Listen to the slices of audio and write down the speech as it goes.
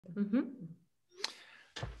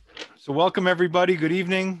So welcome everybody. Good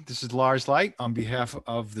evening. This is Lars Light on behalf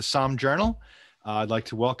of the Somm Journal. I'd like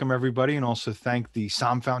to welcome everybody and also thank the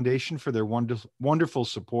Somm Foundation for their wonderful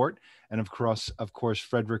support. And of course,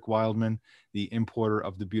 Frederick Wildman, the importer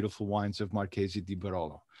of the beautiful wines of Marchesi di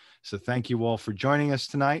Barolo. So thank you all for joining us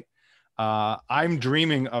tonight. I'm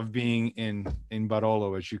dreaming of being in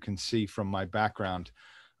Barolo, as you can see from my background.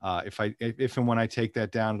 If and when I take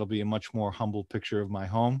that down, it'll be a much more humble picture of my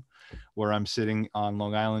home, where I'm sitting on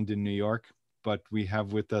Long Island in New York. But we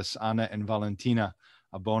have with us Anna and Valentina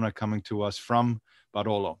Abona coming to us from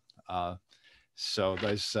Barolo. So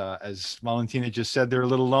as Valentina just said, they're a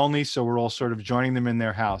little lonely, so we're all sort of joining them in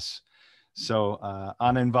their house. So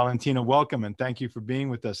Anna and Valentina, welcome, and thank you for being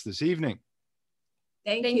with us this evening.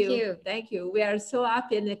 Thank you. Thank you. We are so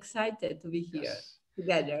happy and excited to be here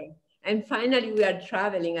together. And finally, we are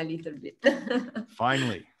traveling a little bit.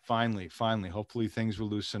 Finally. Hopefully things will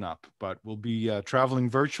loosen up. But we'll be traveling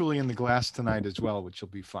virtually in the glass tonight as well, which will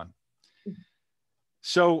be fun.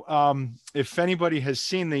 So if anybody has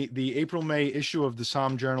seen the April-May issue of the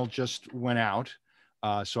Somm Journal just went out.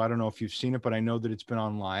 So I don't know if you've seen it, but I know that it's been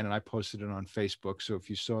online and I posted it on Facebook. So if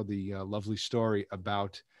you saw the lovely story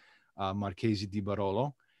about Marchesi di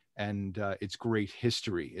Barolo and its great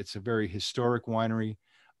history, it's a very historic winery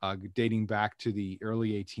dating back to the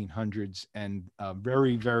early 1800s and a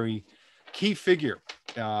very, very key figure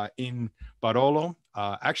in Barolo,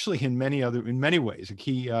 actually in many ways, a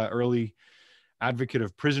key early advocate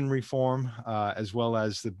of prison reform, as well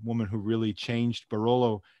as the woman who really changed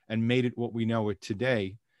Barolo and made it what we know it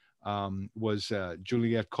today, was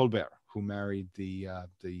Juliette Colbert, who married the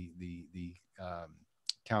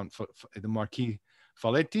Count, the Marquis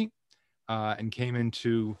Faletti, and came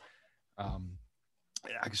into,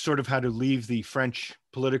 sort of had to leave the French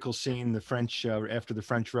political scene, after the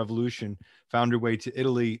French Revolution, found her way to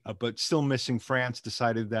Italy, but still missing France,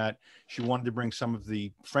 decided that she wanted to bring some of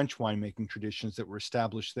the French winemaking traditions that were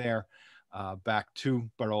established there back to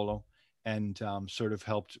Barolo, and sort of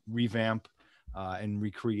helped revamp and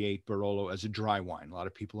recreate Barolo as a dry wine. A lot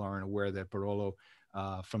of people aren't aware that Barolo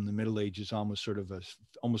from the Middle Ages,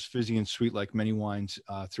 almost fizzy and sweet, like many wines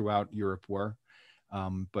throughout Europe were.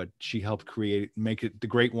 But she helped make it the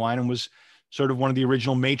great wine, and was sort of one of the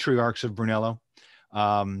original matriarchs of Brunello.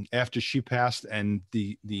 After she passed, and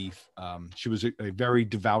she was a very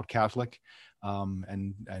devout Catholic,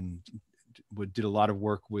 and did a lot of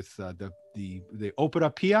work with the Opera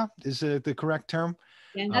Pia, is the correct term?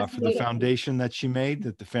 Yeah, for the foundation that she made,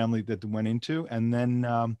 that the family that went into. And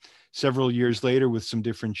then several years later, with some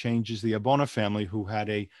different changes, the Abona family, who had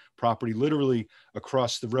a property literally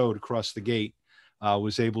across the road, across the gate,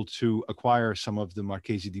 was able to acquire some of the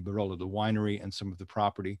Marchesi di Barolo, the winery, and some of the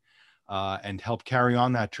property, and help carry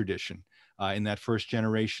on that tradition. In that first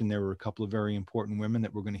generation, there were a couple of very important women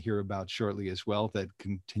that we're going to hear about shortly as well that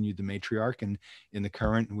continued the matriarch. And in the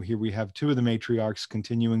current, here we have two of the matriarchs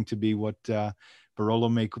continuing to be what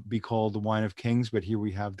Barolo may be called the wine of kings, but here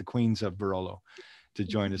we have the queens of Barolo to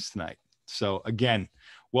join us tonight. So again,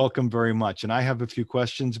 welcome very much. And I have a few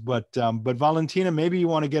questions, but Valentina, maybe you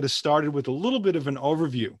want to get us started with a little bit of an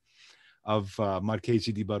overview of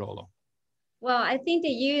Marchesi di Barolo. Well, I think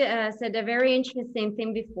that you said a very interesting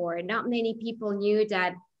thing before. Not many people knew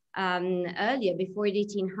that earlier, before the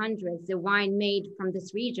 1800s, the wine made from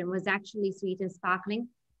this region was actually sweet and sparkling.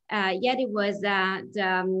 Yet it was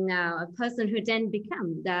the person who then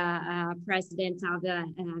became the president of the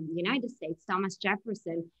United States, Thomas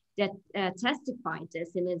Jefferson, that testified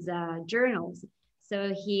this in his journals.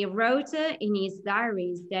 So he wrote in his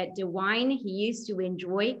diaries that the wine he used to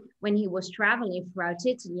enjoy when he was traveling throughout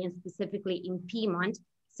Italy, and specifically in Piedmont,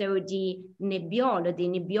 so the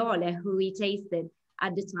Nebbiolo, who he tasted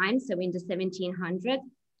at the time, so in the 1700s,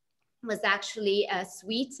 was actually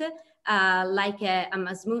sweet, like a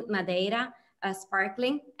Masmut Madeira,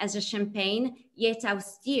 sparkling as a champagne, yet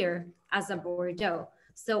austere as a Bordeaux.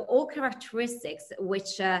 So all characteristics,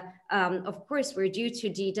 which of course were due to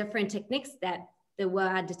the different techniques that there were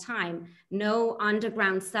at the time. No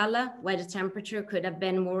underground cellar where the temperature could have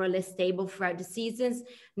been more or less stable throughout the seasons.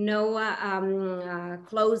 No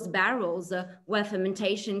closed barrels where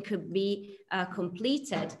fermentation could be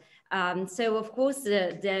completed. So of course,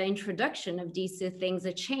 the introduction of these two things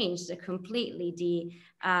changed completely the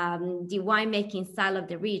winemaking style of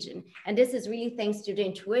the region. And this is really thanks to the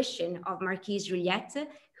intuition of Marquise Juliette,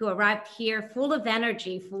 who arrived here full of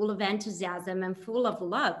energy, full of enthusiasm, and full of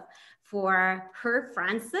love for her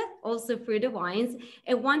France, also through the wines,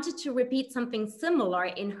 and wanted to repeat something similar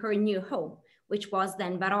in her new home, which was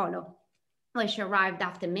then Barolo, where she arrived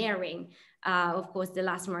after marrying of course, the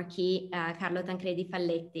last Marquis, Carlo Tancredi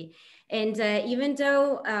Falletti. And even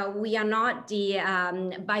though we are not the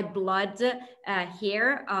by blood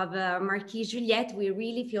here of Marquis Juliette, we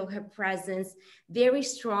really feel her presence very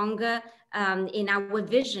strong in our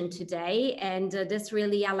vision today, and this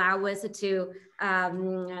really allows us to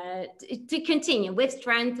continue with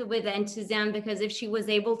strength, with enthusiasm, because if she was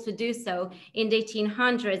able to do so in the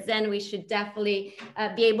 1800s, then we should definitely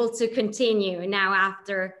be able to continue now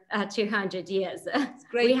after 200 years.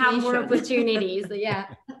 We have more opportunities, yeah.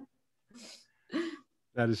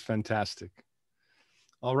 That is fantastic.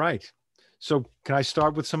 All right. So can I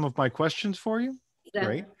start with some of my questions for you? Yeah.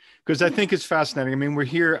 Great. Because I think it's fascinating. I mean, we're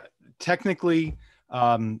here technically,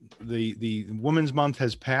 the Women's Month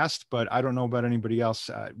has passed, but I don't know about anybody else.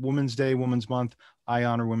 Women's Day, Women's Month, I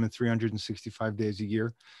honor women 365 days a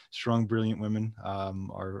year. Strong, brilliant women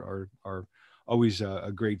are always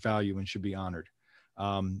a great value and should be honored.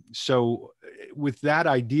 So with that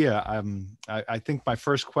idea, I think my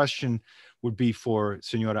first question would be for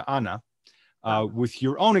Senora Ana. With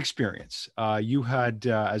your own experience, you had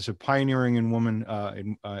as a pioneering woman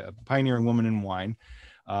in wine,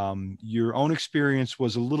 your own experience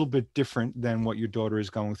was a little bit different than what your daughter is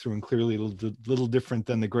going through, and clearly a little different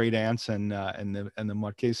than the great aunts and the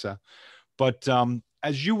Marquesa. But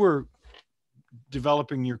as you were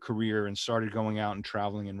developing your career and started going out and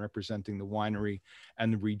traveling and representing the winery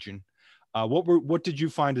and the region, what did you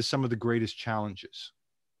find as some of the greatest challenges?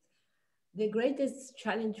 The greatest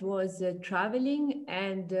challenge was traveling,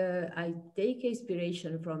 and I take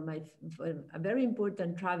inspiration from a very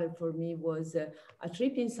important travel for me was a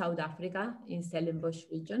trip in South Africa, in Stellenbosch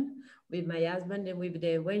region, with my husband and with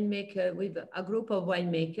the winemaker, with a group of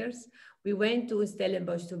winemakers. We went to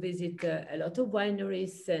Stellenbosch to visit a lot of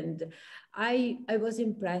wineries, and I was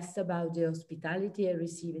impressed about the hospitality I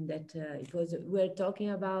received in that. We're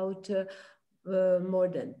talking about more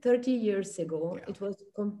than 30 years ago. Yeah. It was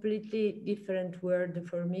a completely different world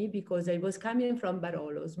for me, because I was coming from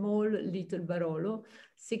Barolo, small little Barolo,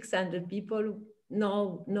 600 people,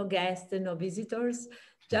 no guests, no visitors,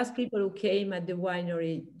 just people who came at the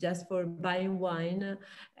winery just for buying wine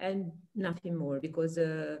and nothing more, because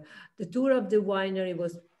the tour of the winery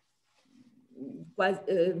was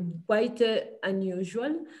quite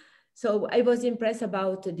unusual. So I was impressed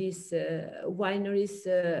about these wineries.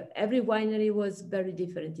 Every winery was very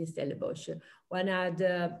different in Stellenbosch. One had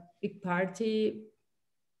a big party,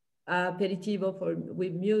 aperitivo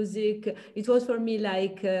with music. It was for me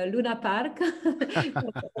like Luna Park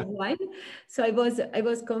of wine. So I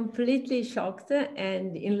was completely shocked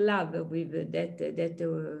and in love with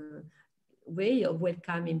that way of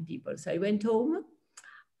welcoming people. So I went home.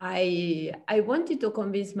 I wanted to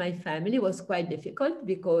convince my family. It was quite difficult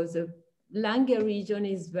because Langhe region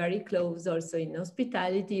is very close also in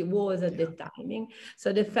hospitality, was at the timing.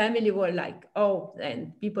 So the family were like, oh,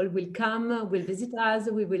 and people will come, will visit us,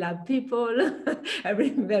 we will have people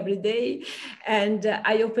every day. And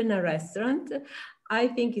I opened a restaurant. I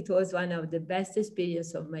think it was one of the best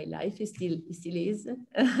experiences of my life. It still is.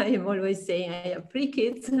 I am always saying I have 3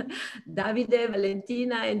 kids, Davide,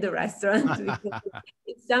 Valentina, and the restaurant.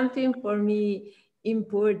 It's something for me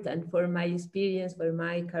important, for my experience, for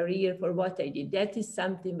my career, for what I did. That is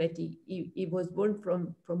something that it was born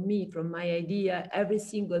from me, from my idea. Every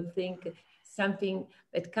single thing, something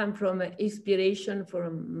that comes from inspiration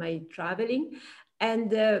from my traveling.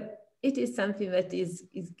 And it is something that is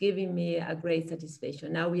giving me a great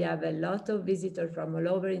satisfaction. Now we have a lot of visitors from all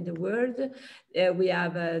over in the world. We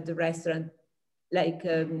have the restaurant, like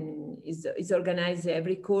is organized,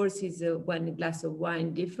 every course is one glass of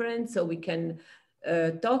wine different, so we can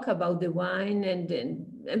talk about the wine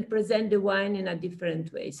and present the wine in a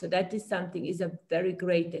different way. So that is something, is a very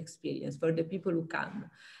great experience for the people who come.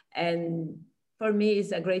 And for me,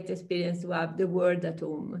 it's a great experience to have the world at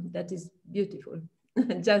home. That is beautiful.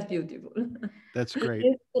 Just beautiful. That's great. I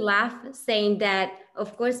used to laugh saying that,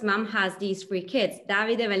 of course, mom has these 3 kids,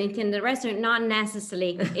 Davide, Valentina, in the restaurant, not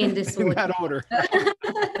necessarily in this order. In that order.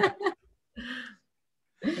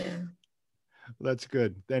 Yeah. That's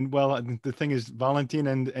good. And well, the thing is,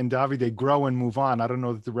 Valentina and Davide grow and move on. I don't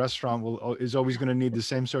know that the restaurant is always going to need the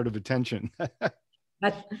same sort of attention.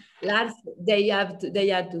 But last, they have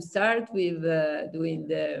to start with doing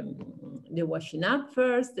the washing up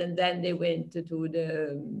first, and then they went to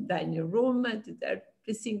the dining room and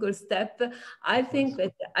every single step. I think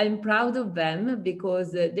that I'm proud of them,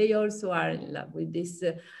 because they also are in love with this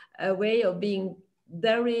way of being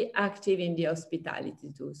very active in the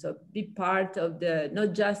hospitality too. So be part of the,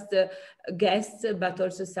 not just guests, but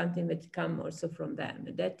also something that comes also from them.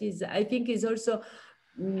 That is, I think, is also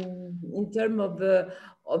in terms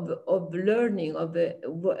of learning, of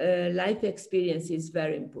life experience is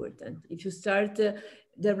very important. If you start,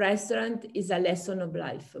 the restaurant is a lesson of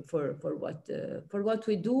life for what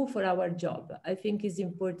we do for our job. I think it's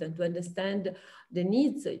important to understand the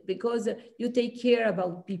needs, because you take care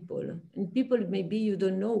about people, and people maybe you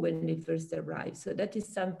don't know when they first arrive. So that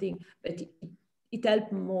is something that it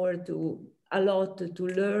helps more a lot to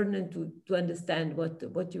learn and to understand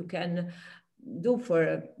what you can do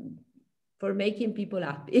for making people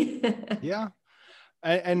happy. Yeah.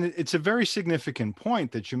 And it's a very significant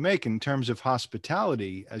point that you make in terms of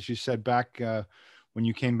hospitality. As you said back when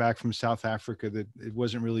you came back from South Africa, that it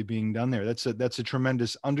wasn't really being done there. That's a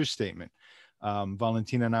tremendous understatement.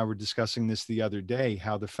 Valentina and I were discussing this the other day,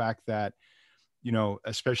 how the fact that, you know,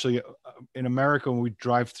 especially in America, when we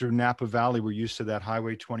drive through Napa Valley, we're used to that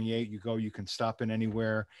Highway 28. You can stop in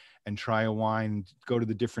anywhere and try a wine, go to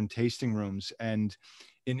the different tasting rooms. And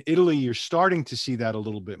in Italy, you're starting to see that a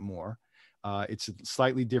little bit more. It's a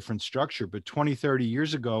slightly different structure, but 20, 30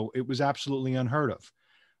 years ago, it was absolutely unheard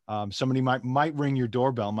of. Somebody might ring your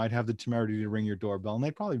doorbell, might have the temerity to ring your doorbell, and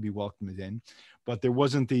they'd probably be welcomed in, but there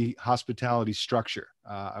wasn't the hospitality structure.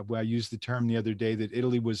 I used the term the other day that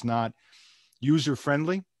Italy was not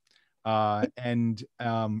user-friendly. You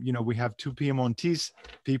know, we have two Piemontese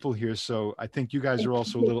people here, so I think you guys are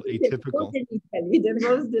also a little atypical.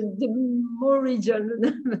 The more region,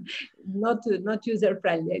 not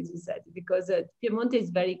user-friendly, as you said, because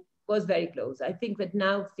Piemonte was very close. I think that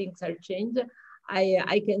now things are changed.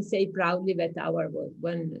 I can say proudly that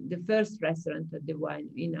the first restaurant at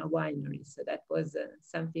in a winery, so that was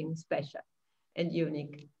something special and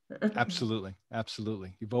unique. Absolutely,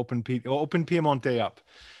 absolutely. You've opened Piemonte up.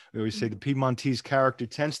 We always say the Piedmontese character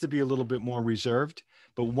tends to be a little bit more reserved,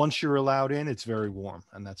 but once you're allowed in, it's very warm,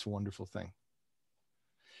 and that's a wonderful thing.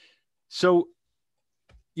 So,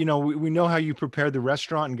 you know, we know how you prepared the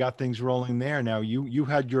restaurant and got things rolling there. Now, you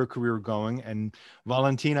had your career going, and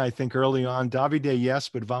Valentina, I think early on, Davide, yes,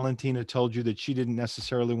 but Valentina told you that she didn't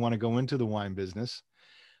necessarily want to go into the wine business.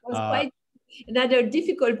 It was quite another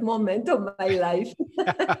difficult moment of my life.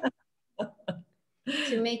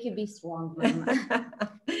 To make you be strong, Mama.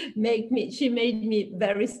 She made me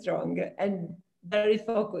very strong and very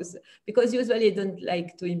focused, because usually I don't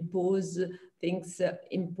like to impose things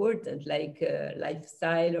important like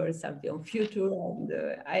lifestyle or something on future. And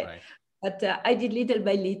But I did little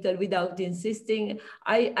by little without insisting.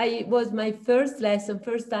 I was my first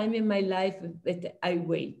time in my life that I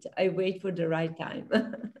wait for the right time.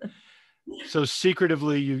 So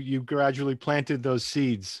secretively, you gradually planted those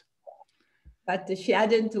seeds. But she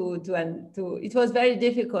hadn't to, it was very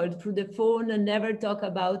difficult through the phone and never talk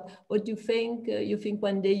about what you think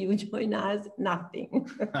one day you join us, nothing.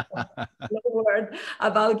 No word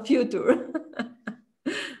about future.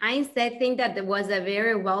 I instead think that there was a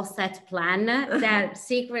very well set plan that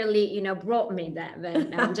secretly, you know, brought me there. But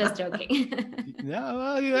no, I'm just joking. No,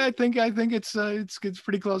 I think it's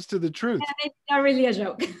pretty close to the truth. Yeah, it's not really a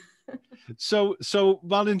joke. So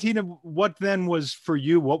Valentina, what then was for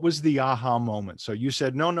you? What was the aha moment? So you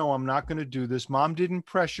said, no, I'm not going to do this. Mom didn't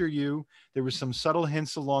pressure you. There were some subtle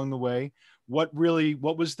hints along the way. What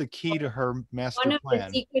was the key to her master plan? One of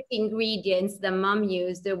the secret ingredients that Mom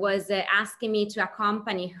used was asking me to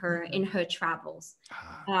accompany her in her travels.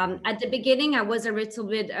 At the beginning, I was a little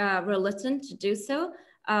bit reluctant to do so.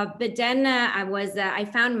 But then I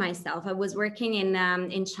found myself. I was working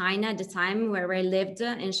in China at the time, where I lived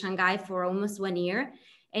in Shanghai for almost 1 year.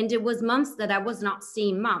 And it was months that I was not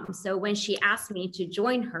seeing Mom. So when she asked me to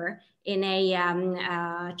join her in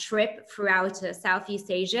a trip throughout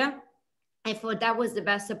Southeast Asia, I thought that was the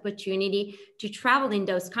best opportunity to travel in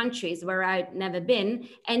those countries where I'd never been,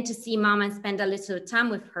 and to see Mom and spend a little time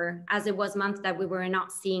with her, as it was months that we were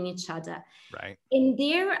not seeing each other. Right. In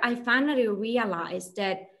there, I finally realized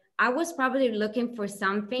that I was probably looking for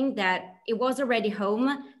something that it was already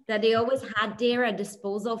home, that they always had there at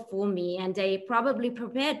disposal for me, and they probably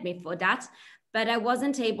prepared me for that, but I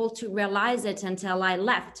wasn't able to realize it until I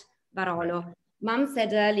left Barolo. Right. Mom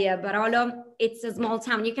said earlier, Barolo, it's a small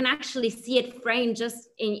town. You can actually see it framed just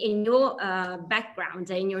in your background,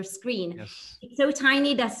 in your screen. Yes. It's so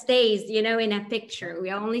tiny that stays, you know, in a picture. We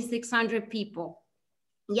are only 600 people.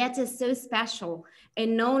 Yet it's so special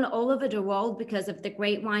and known all over the world because of the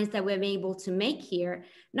great wines that we're able to make here.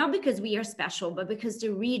 Not because we are special, but because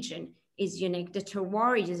the region is unique. The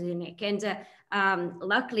terroir is unique. And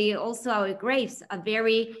luckily, also our grapes are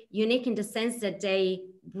very unique in the sense that they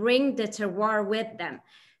bring the terroir with them.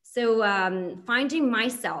 So finding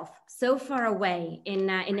myself so far away in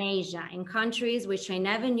Asia, in countries which I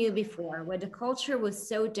never knew before, where the culture was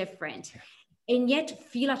so different, and yet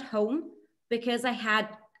feel at home because I had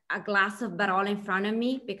a glass of Barolo in front of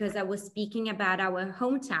me, because I was speaking about our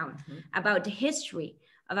hometown, about the history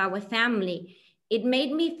of our family. It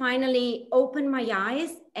made me finally open my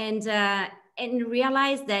eyes and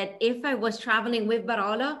realize that if I was traveling with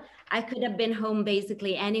Barolo, I could have been home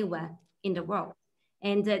basically anywhere in the world.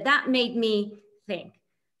 And that made me think.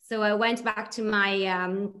 So I went back to my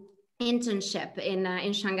internship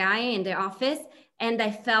in Shanghai in the office, and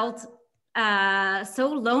I felt so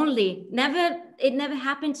lonely. It never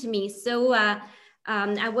happened to me. So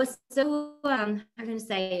I was so, I'm going to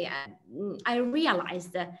say, I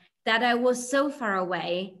realized that I was so far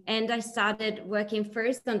away, and I started working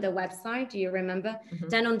first on the website, do you remember?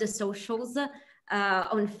 Then on the socials,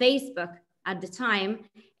 on Facebook at the time.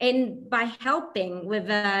 And by helping with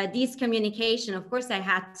this communication, of course, I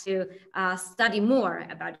had to study more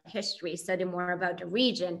about history, study more about the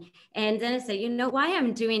region. And then I said, you know, why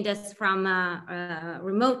I'm doing this from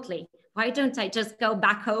remotely? Why don't I just go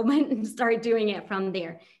back home and start doing it from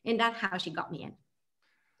there? And that's how she got me in.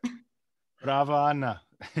 Brava, Anna.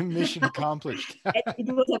 Mission accomplished.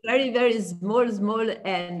 It was a very, very small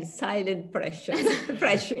and silent pressure.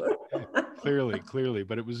 Clearly,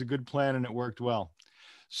 but it was a good plan and it worked well.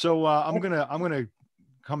 So I'm gonna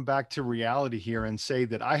come back to reality here and say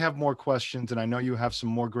that I have more questions, and I know you have some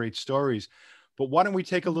more great stories. But why don't we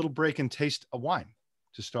take a little break and taste a wine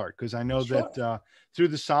to start? Because I know that through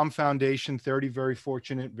the Sam Foundation, 30 very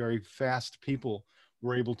fortunate, very fast people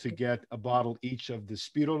were able to get a bottle each of the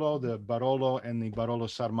Spirolo, the Barolo, and the Barolo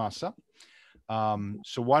Sarmassa.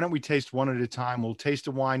 So why don't we taste one at a time? We'll taste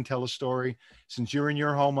a wine, tell a story. Since you're in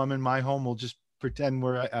your home, I'm in my home. We'll just pretend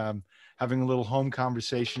we're having a little home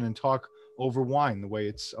conversation and talk over wine the way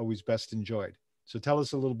it's always best enjoyed. So tell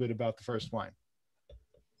us a little bit about the first wine.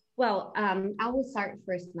 Well, I will start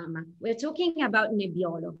first, Mama. We're talking about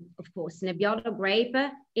Nebbiolo, of course, Nebbiolo grape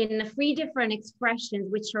in 3 different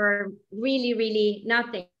expressions, which are really, really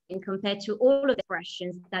nothing compared to all of the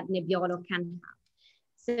expressions that Nebbiolo can have.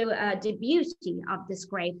 So the beauty of this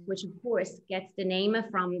grape, which of course gets the name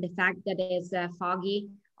from the fact that it is foggy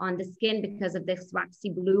on the skin because of this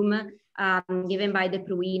waxy bloom given by the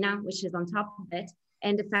pruina, which is on top of it,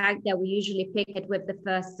 and the fact that we usually pick it with the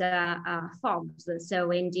first fogs.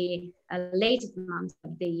 So in the latest months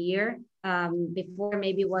of the year, before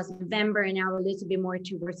maybe it was November and now a little bit more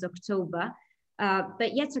towards October.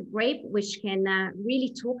 But yet a grape which can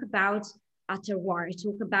really talk about a terroir,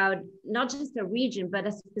 talk about not just a region, but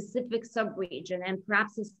a specific sub-region and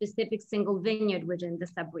perhaps a specific single vineyard within the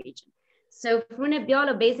sub-region. So through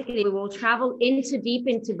Nebbiolo, basically we will travel deep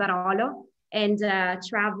into Barolo and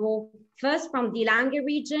travel first from the Langhe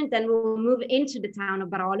region, then we'll move into the town of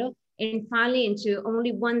Barolo, and finally into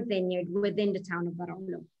only one vineyard within the town of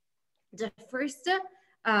Barolo. The first,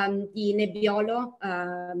 the Nebbiolo,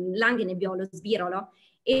 Langhe Nebbiolo Sbirolo,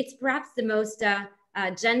 it's perhaps the most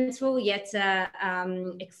gentle yet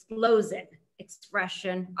explosive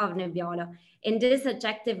expression of Nebbiolo. And this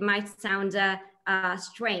adjective might sound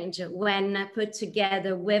strange when put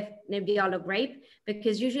together with Nebbiolo grape,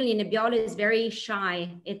 because usually Nebbiolo is very shy.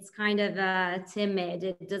 It's kind of timid.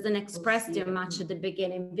 It doesn't express too much at the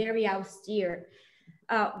beginning, very austere.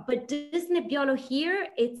 But this Nebbiolo here,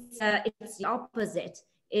 it's the opposite.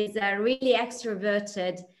 It's really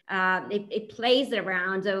extroverted. It plays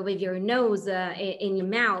around with your nose, in your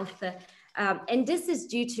mouth. And this is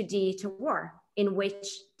due to the terroir in which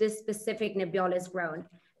this specific Nebbiolo is grown,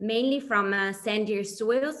 mainly from sandier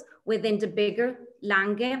soils within the bigger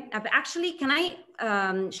Langhe. Actually, can I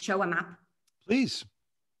show a map? Please.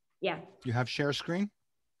 Yeah. You have share screen?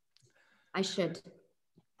 I should.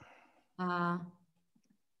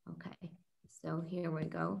 Okay, so here we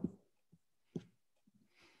go.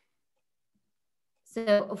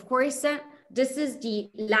 So of course, this is the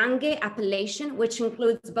Langhe appellation, which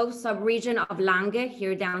includes both sub-region of Langhe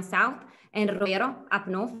here down south and Roero up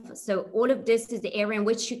north. So all of this is the area in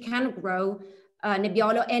which you can grow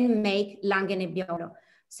Nebbiolo and make Langhe Nebbiolo.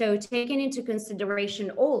 So taking into consideration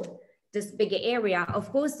all this bigger area, of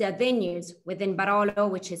course, there are vineyards within Barolo,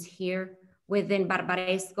 which is here, within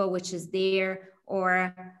Barbaresco, which is there,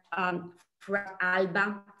 or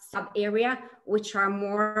Alba sub-area, which are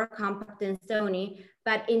more compact and stony.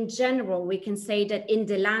 But in general, we can say that in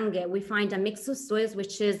the Langhe, we find a mix of soils,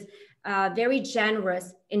 which is very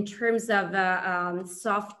generous in terms of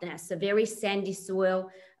softness, a very sandy soil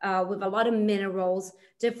with a lot of minerals.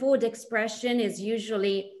 Therefore, the expression is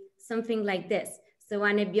usually something like this. So a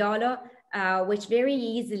Nebbiolo, which very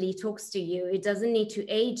easily talks to you. It doesn't need to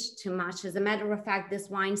age too much. As a matter of fact, this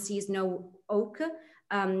wine sees no oak,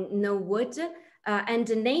 no wood. and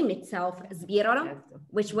the name itself, Sbirolo,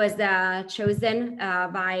 which was chosen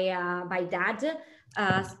by Dad,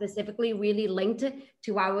 specifically really linked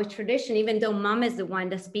to our tradition, even though Mom is the one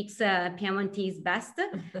that speaks Piemontese best.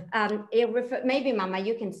 Maybe Mama,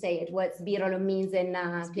 you can say it, what Sbirolo means in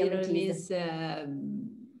Piemontese. Sbirolo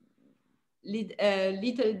means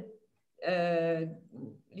little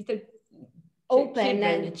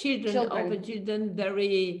open children,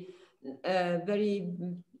 very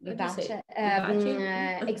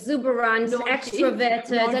exuberant, naughty.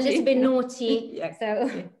 extroverted, a little bit naughty. Yes. So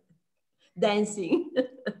dancing.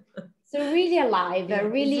 So really alive, a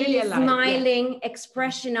really smiling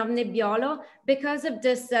expression of Nebbiolo because of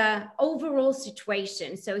this overall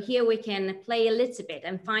situation. So here we can play a little bit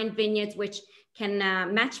and find vineyards which can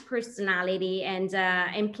match personality and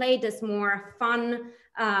play this more fun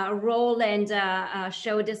role and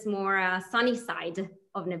show this more sunny side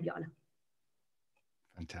of Nebbiolo.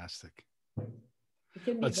 Fantastic.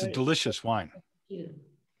 It's a delicious wine.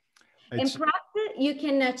 And perhaps you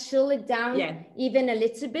can chill it down even a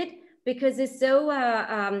little bit because it's so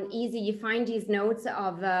easy. You find these notes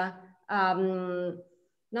of not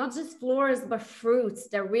just florals, but fruits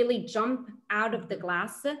that really jump out of the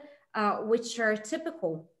glass, which are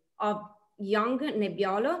typical of young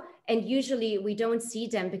Nebbiolo. And usually we don't see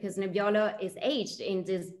them because Nebbiolo is aged in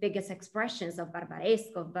these biggest expressions of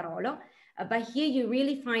Barbaresco, of Barolo. But here you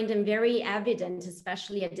really find them very evident,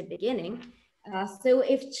 especially at the beginning. So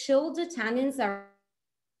if chilled tannins are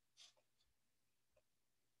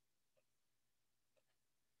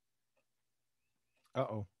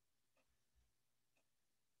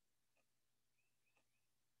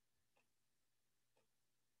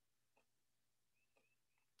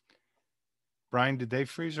Brian, did they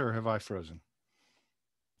freeze or have I frozen?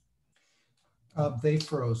 They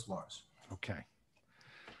froze, Lars. Okay.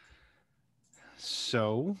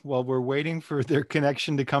 So while we're waiting for their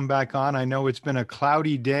connection to come back on, I know it's been a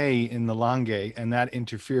cloudy day in the Langhe and that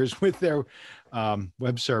interferes with their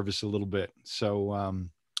web service a little bit. So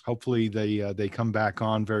hopefully they come back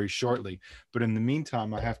on very shortly. But in the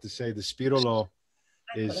meantime, I have to say the Spirolo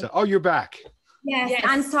is, oh, you're back. Yes,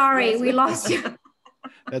 I'm sorry, we lost you.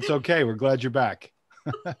 That's okay. We're glad you're back.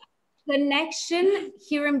 Connection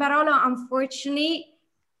here in Barolo, unfortunately,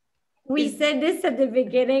 we said this at the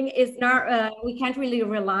beginning, is not, we can't really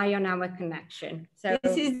rely on our connection. So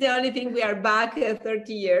this is the only thing we are back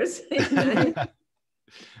 30 years. And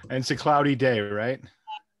it's a cloudy day, right?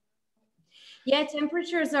 Yeah,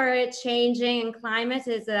 temperatures are changing and climate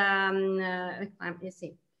is,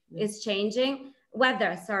 is changing.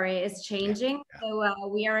 Weather, sorry, is changing. Yeah. So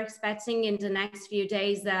we are expecting in the next few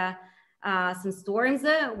days some storms,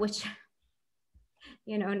 which,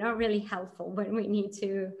 you know, not really helpful when we need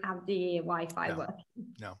to have the Wi-Fi work.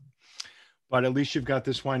 No, but at least you've got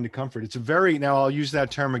this wine to comfort. It's a very, now I'll use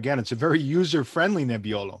that term again, it's a very user-friendly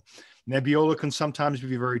Nebbiolo. Nebbiolo can sometimes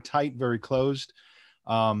be very tight, very closed,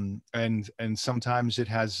 and sometimes it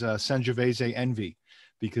has Sangiovese envy,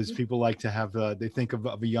 because people like to have, they think of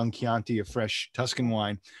a young Chianti, a fresh Tuscan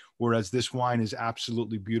wine, whereas this wine is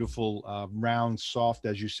absolutely beautiful, round, soft.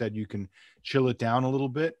 As you said, you can chill it down a little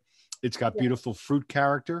bit. It's got beautiful fruit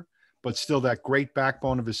character, but still that great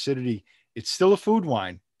backbone of acidity. It's still a food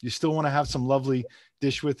wine. You still want to have some lovely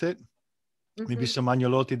dish with it. Maybe some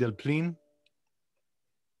agnolotti del Plin.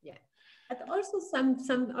 Yeah, but also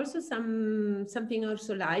something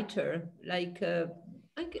also lighter, like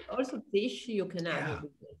also fish you can add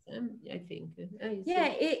with it, I think.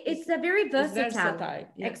 It's a very versatile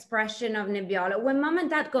expression of Nebbiolo. When Mom and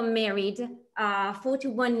Dad got married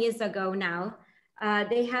 41 years ago now,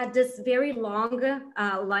 they had this very long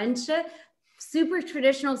lunch, super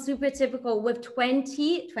traditional, super typical, with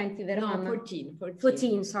 14,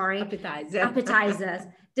 sorry. Appetizers.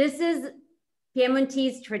 This is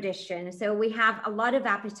Piemontese tradition. So we have a lot of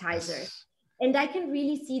appetizers. Yes. And I can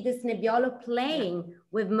really see this Nebbiolo playing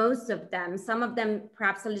with most of them. Some of them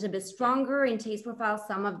perhaps a little bit stronger in taste profile.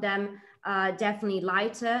 Some of them definitely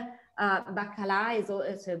lighter. Bacala is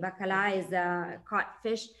caught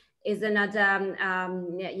fish. Is another,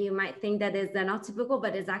 you might think that is not typical,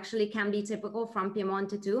 but it actually can be typical from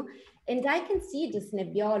Piemonte too. And I can see this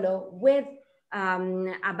Nebbiolo with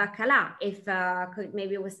a bacala, if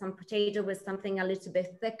maybe with some potato, with something a little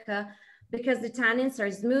bit thicker, because the tannins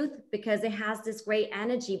are smooth, because it has this great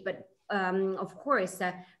energy, but of course,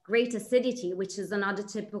 great acidity, which is another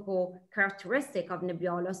typical characteristic of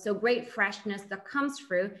Nebbiolo. So great freshness that comes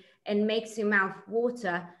through and makes your mouth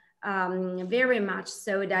water very much,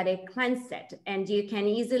 so that it cleanses it. And you can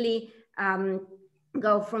easily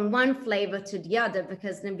go from one flavor to the other,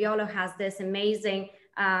 because Nebbiolo has this amazing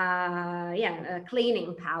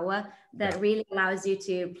cleaning power that really allows you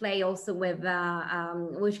to play also with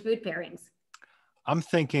food pairings. I'm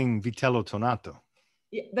thinking vitello tonato.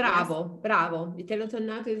 Yeah, bravo, bravo. Vitello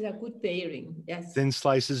tonnato is a good pairing. Yes. Thin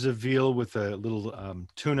slices of veal with a little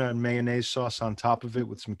tuna and mayonnaise sauce on top of it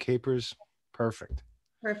with some capers. Perfect.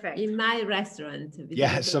 Perfect. In my restaurant.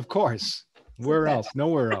 Yes, of course. Where else?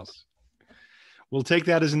 Nowhere else. We'll take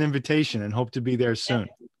that as an invitation and hope to be there soon.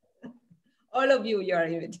 All of you are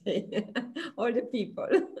invited. All the people.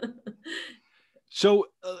 So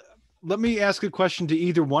let me ask a question to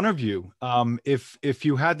either one of you. If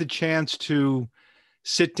you had the chance to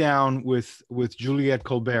sit down with Juliette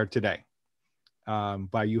Colbert today,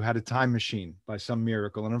 you had a time machine by some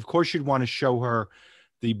miracle, and of course you'd want to show her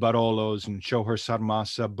the Barolos and show her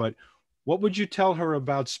Sarmassa, but what would you tell her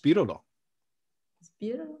about Spirolo?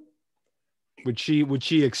 Spirolo? Would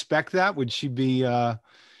she expect that? Would she be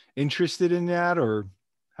interested in that, or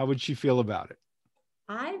how would she feel about it?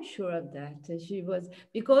 I'm sure of that. She was,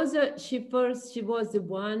 because she was the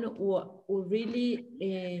one who really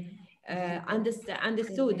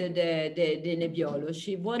understood the Nebbiolo.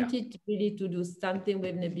 She wanted really to do something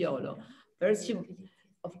with Nebbiolo. First,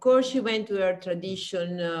 of course, she went to her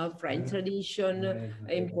tradition, French tradition,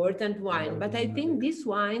 important wine. But I think this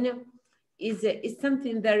wine is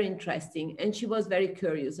something very interesting. And she was very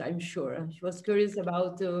curious, I'm sure. She was curious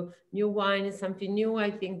about new wine, something new.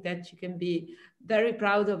 I think that she can be very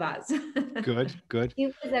proud of us. Good, good. She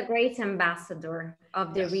was a great ambassador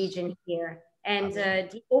of the region here. And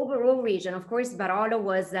the overall region, of course, Barolo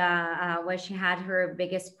was where she had her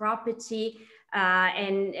biggest property,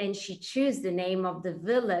 and she chose the name of the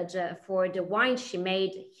village for the wine she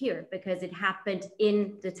made here, because it happened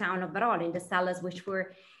in the town of Barolo, in the cellars which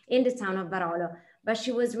were in the town of Barolo. But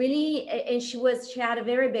she was really, and she had a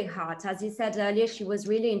very big heart. As you said earlier, she was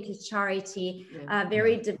really into charity, a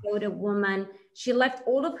very devoted woman. She left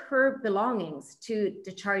all of her belongings to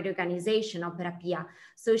the charity organization, Opera Pia.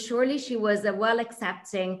 So surely she was well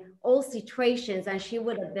accepting all situations, and she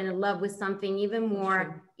would have been in love with something even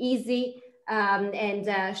more easy and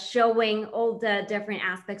showing all the different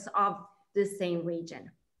aspects of the same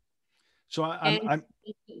region. So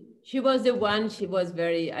she was the one, she was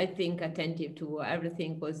very, I think, attentive to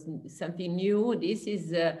everything was something new. This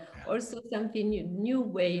is also something new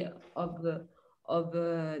way of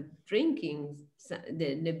drinking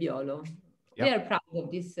the Nebbiolo. Yep. We are proud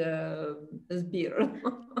of this beer.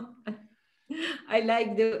 I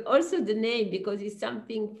like also the name, because it's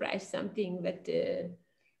something fresh, something that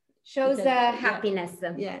shows happiness.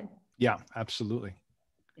 Yeah, absolutely.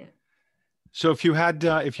 So if you had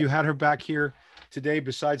her back here today,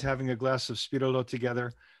 besides having a glass of Spirolo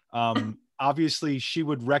together, obviously she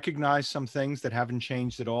would recognize some things that haven't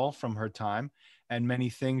changed at all from her time, and many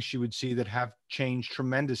things she would see that have changed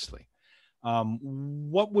tremendously.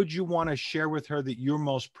 What would you want to share with her that you're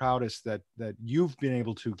most proudest that you've been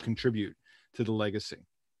able to contribute to the legacy?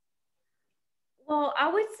 Well,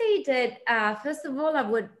 I would say that first of all,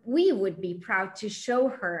 we would be proud to show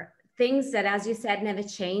her things that, as you said, never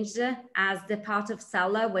changed, as the part of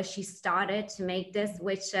cellar where she started to make this,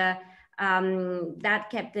 which that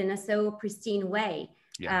kept in a so pristine way.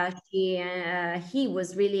 Yeah. He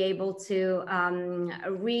was really able to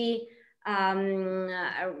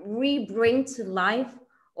re-bring to life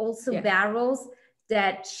also barrels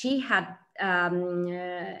that she had,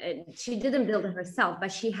 she didn't build it herself,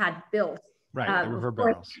 but she had built. Right, they were her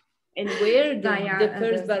barrels. And where the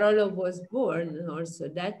first Barolo was born also,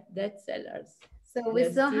 that cellars. So we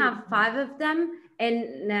still have 5 of them,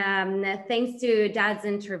 and thanks to Dad's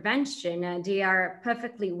intervention, they are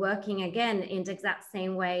perfectly working again in the exact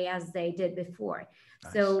same way as they did before.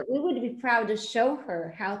 Nice. So we would be proud to show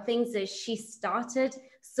her how things that she started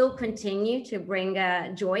still continue to bring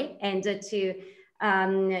joy, and to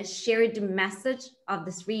share the message of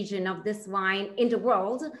this region, of this wine in the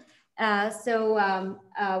world.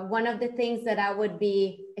 One of the things that I would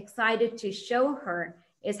be excited to show her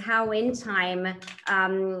is how in time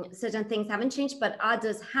certain things haven't changed, but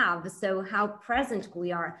others have. So how present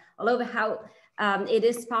we are all over, how it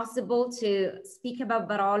is possible to speak about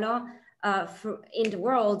Barolo in the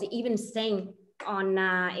world, even staying on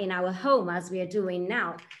in our home as we are doing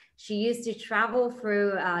now. She used to travel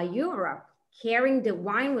through Europe, carrying the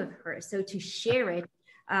wine with her, so to share it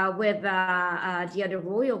with the other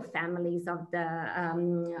royal families of the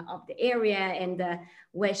area and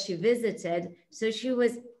where she visited. So she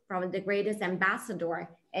was probably the greatest ambassador,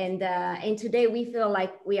 and today we feel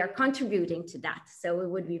like we are contributing to that. So we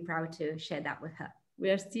would be proud to share that with her. We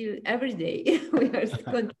are still every day we are still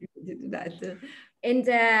contributing to that. And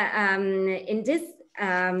in this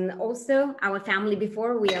Also, our family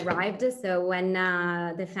before we arrived, so when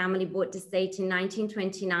the family bought the estate in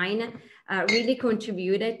 1929, really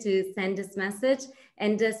contributed to send this message.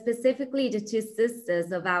 And specifically the two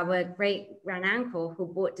sisters of our great granduncle who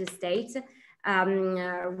bought the estate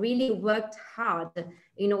really worked hard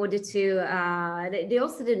in order to, they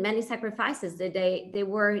also did many sacrifices. They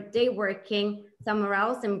were working somewhere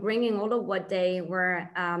else and bringing all of what they were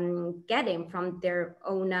getting from their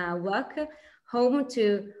own work home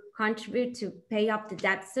to contribute to pay up the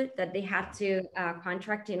debts that they had to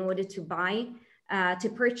contract in order to buy, to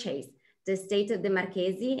purchase the estate of the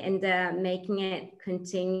Marchesi and making it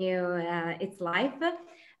continue its life.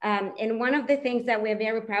 And one of the things that we're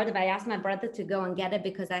very proud of, I asked my brother to go and get it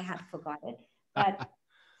because I had forgotten, but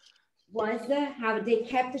was how they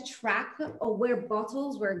kept track of where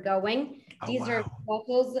bottles were going. Oh, These wow. are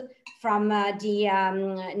bottles from the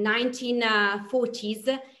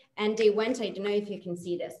 1940s, and they went, I don't know if you can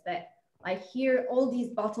see this, but like here, all these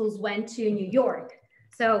bottles went to New York.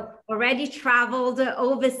 So already traveled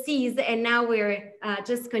overseas, and now we're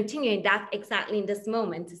just continuing that exactly in this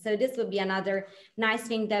moment. So this would be another nice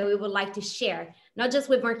thing that we would like to share, not just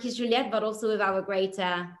with Marquise Juliette, but also with our great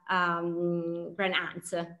grand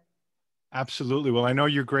aunts. Absolutely. Well, I know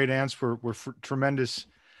your great aunts were tremendous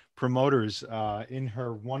promoters. In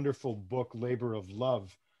her wonderful book, Labor of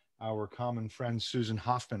Love, our common friend, Susan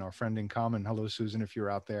Hoffman, our friend in common, hello, Susan, if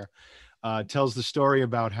you're out there, tells the story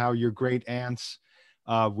about how your great aunts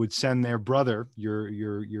would send their brother,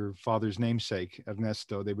 your father's namesake,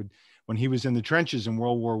 Ernesto. They would, when he was in the trenches in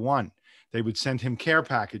World War I, they would send him care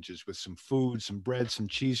packages with some food, some bread, some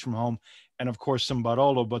cheese from home, and of course some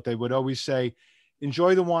Barolo. But they would always say,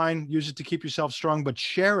 enjoy the wine, use it to keep yourself strong, but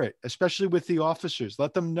share it, especially with the officers.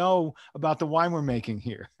 Let them know about the wine we're making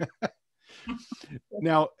here.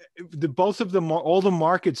 Now, both of them, all the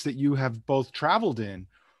markets that you have both traveled in,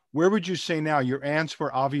 where would you say now, your aunts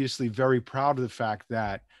were obviously very proud of the fact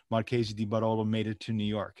that Marchesi di Barolo made it to New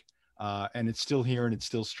York, and it's still here and it's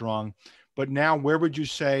still strong. But now, where would you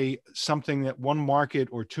say something that one market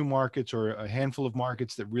or two markets or a handful of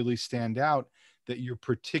markets that really stand out that you're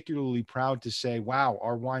particularly proud to say, wow,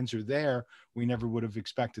 our wines are there. We never would have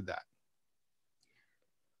expected that.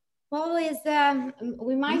 Well,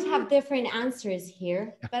 we might have different answers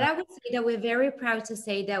here, but I would say that we're very proud to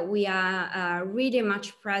say that we are really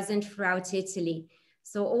much present throughout Italy.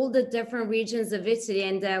 So all the different regions of Italy,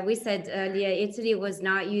 and we said earlier, Italy was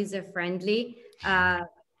not user-friendly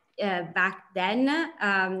back then.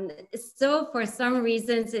 Still, for some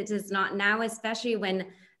reasons, it is not now, especially when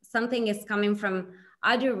something is coming from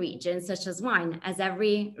other regions, such as wine, as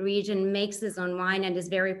every region makes its own wine and is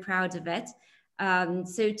very proud of it.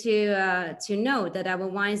 So to know that our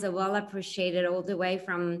wines are well appreciated all the way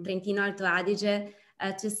from Trentino Alto Adige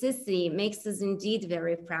to Sicily makes us indeed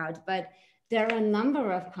very proud. But there are a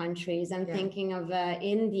number of countries. I'm thinking of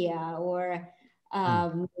India or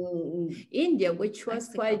India, which was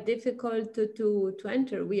Mexico. Quite difficult to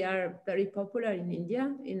enter. We are very popular in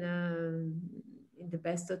India, in the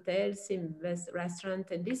best hotels, in best restaurant,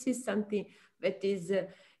 and this is something that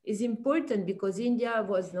is important because India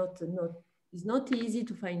was it's not easy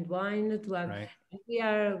to find wine to have. Right.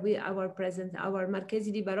 Our presence, our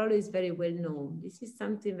Marchesi di Barolo is very well known. This is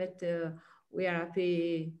something that we are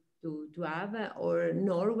happy to have. Or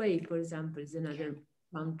Norway, for example, is another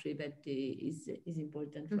country that is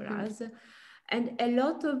important for us. And a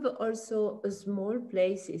lot of also small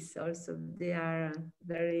places also, they are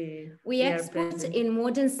very... We export in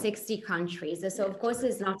more than 60 countries. So of course,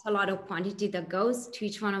 there's not a lot of quantity that goes to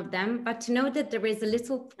each one of them, but to know that there is a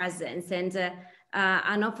little presence and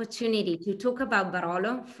an opportunity to talk about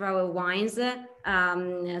Barolo for our wines,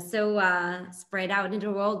 spread out in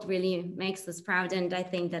the world really makes us proud. And I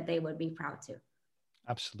think that they would be proud too.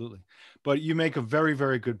 Absolutely. But you make a very,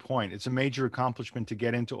 very good point. It's a major accomplishment to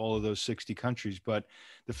get into all of those 60 countries. But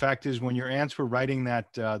the fact is, when your aunts were writing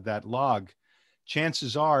that log,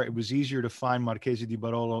 chances are it was easier to find Marchesi di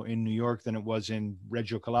Barolo in New York than it was in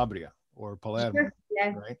Reggio Calabria or Palermo.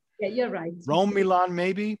 Yeah. Right? Yeah, you're right. Rome, Milan,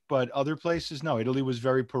 maybe, but other places, no. Italy was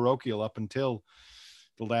very parochial up until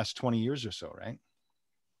the last 20 years or so, right?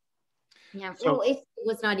 Yeah, so, well, it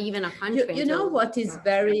was not even a country. You know what is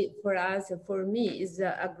very, for us, for me, is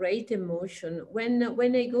a great emotion. When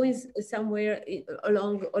I go somewhere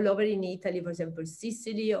all over in Italy, for example,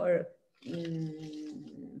 Sicily or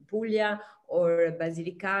Puglia or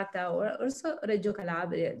Basilicata or also Reggio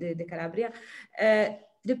Calabria, the Calabria,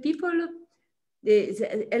 the people,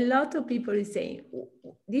 a lot of people is saying,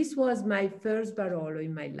 this was my first Barolo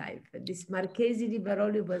in my life. This Marchesi di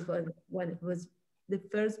Barolo was the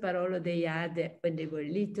first Barolo they had when they were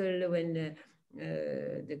little, when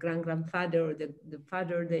the grand-grandfather or the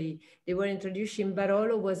father they were introducing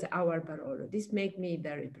Barolo was our Barolo. This makes me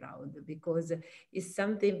very proud because it's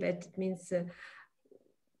something that means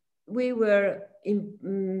we were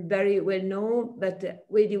very well known, but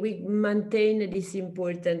we maintain this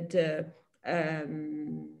important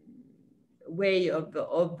way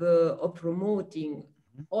of promoting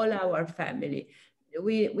all our family.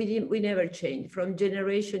 We never change from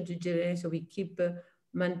generation to generation. We keep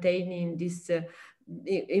maintaining this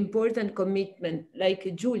important commitment,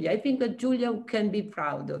 like Julia. I think that Julia can be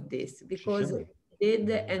proud of this because we did,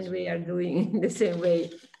 and we are doing in the same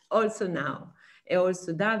way also now. And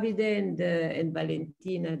also Davide and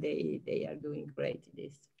Valentina, they are doing great in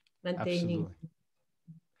this, maintaining. Absolutely.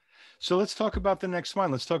 So let's talk about the next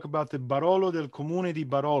wine. Let's talk about the Barolo del Comune di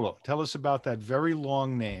Barolo. Tell us about that very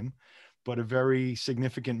long name, but a very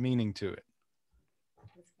significant meaning to it.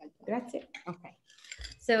 Grazie. Okay.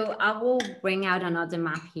 So I will bring out another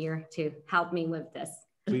map here to help me with this.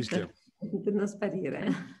 Please do. Non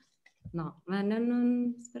sparire. No,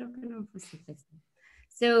 spero che non fosse questo.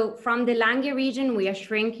 So from the Langhe region, we are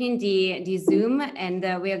shrinking the zoom, and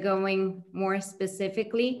we are going more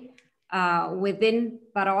specifically within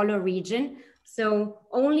Barolo region. So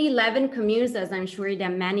only 11 communes, as I'm sure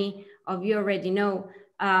that many of you already know,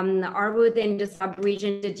 are within the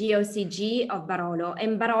sub-region, the DOCG of Barolo.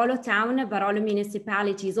 And Barolo town, Barolo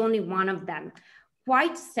municipality is only one of them,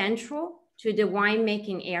 quite central to the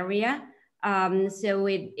winemaking area. So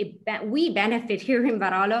we benefit here in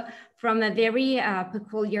Barolo from a very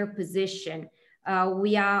peculiar position.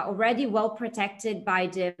 We are already well protected by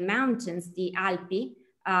the mountains, the Alpi,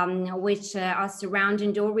 which are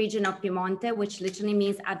surrounding the whole region of Piemonte, which literally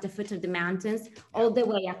means at the foot of the mountains, all the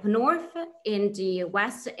way up north in the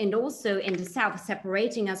west and also in the south,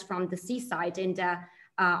 separating us from the seaside in the,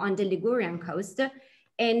 on the Ligurian coast.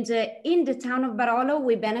 And in the town of Barolo,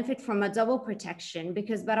 we benefit from a double protection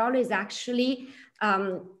because Barolo is actually,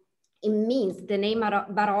 it means, the name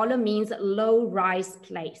Barolo means low rise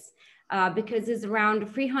place. Because it's around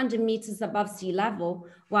 300 meters above sea level,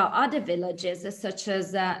 while other villages such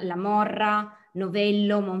as La Morra,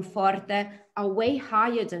 Novello, Monforte are way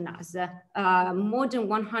higher than us, more than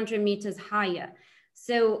 100 meters higher.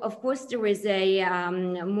 So of course there is a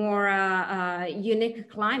more unique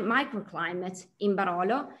microclimate in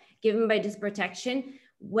Barolo given by this protection.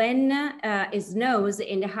 When it snows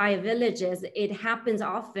in the higher villages, it happens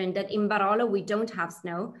often that in Barolo we don't have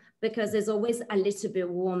snow because it's always a little bit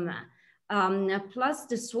warmer. Plus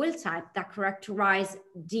the soil type that characterize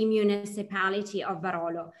the municipality of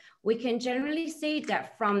Barolo. We can generally say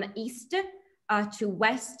that from east to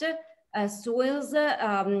west, soils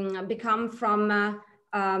become from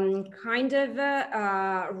kind of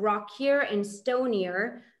rockier and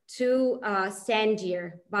stonier to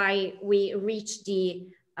sandier by we reach the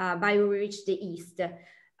east.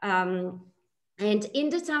 And in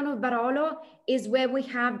the town of Barolo is where we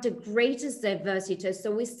have the greatest diversity.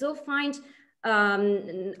 So we still find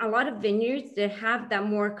a lot of vineyards that have that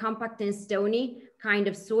more compact and stony kind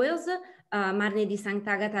of soils, Marne di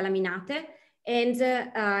Sant'Agata Laminate. And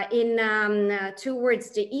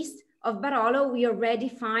towards the east of Barolo, we already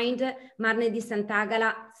find Marne di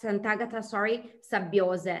Sant'Agata,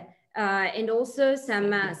 Sabbiose, and also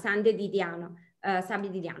some Sabbi di Diano.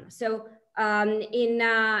 So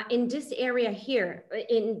in this area here,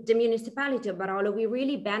 in the municipality of Barolo, we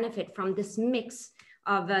really benefit from this mix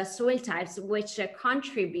of soil types, which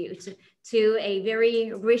contribute to a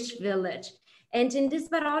very rich village. And in this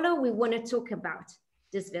Barolo, we want to talk about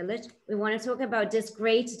this village. We want to talk about this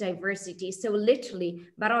great diversity. So literally,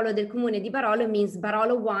 Barolo del Comune di Barolo means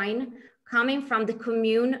Barolo wine coming from the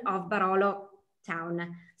commune of Barolo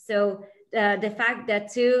town. So the fact that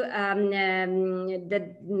two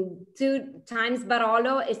times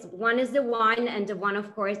Barolo is one is the wine and the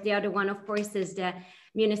other one of course is the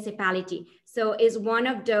municipality. So is one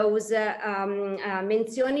of those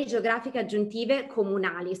menzioni geografiche aggiuntive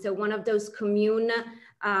comunali. So one of those commune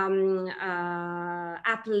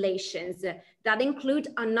appellations that include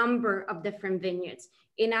a number of different vineyards.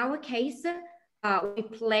 In our case, we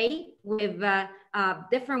play with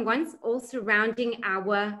different ones all surrounding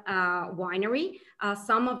our winery.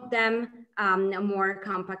 Some of them more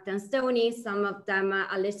compact and stony, some of them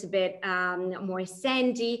a little bit more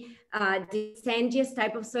sandy. The sandiest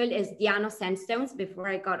type of soil is Diano sandstones. Before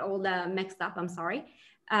I got all mixed up, I'm sorry.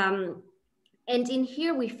 And in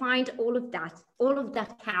here we find all of that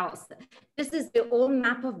chaos. This is the old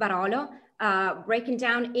map of Barolo, breaking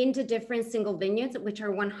down into different single vineyards, which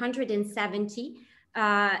are 170.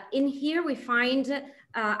 In here we find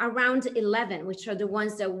around 11, which are the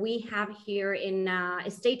ones that we have here in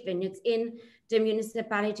estate vineyards in the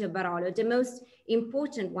municipality of Barolo. The most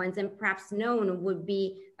important ones and perhaps known would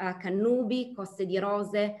be Cannubi, Coste di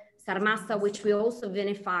Rose, Sarmassa, which we also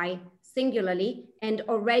vinify singularly. And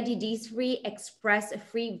already these three express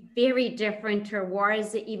three very different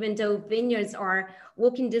terroirs, even though vineyards are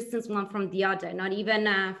walking distance one from the other, not even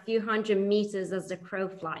a few hundred meters as the crow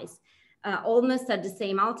flies. Almost at the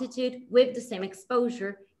same altitude with the same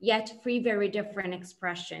exposure, yet three very different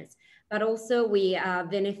expressions. But also we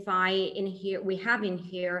vinify in here, we have in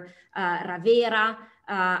here Ravera,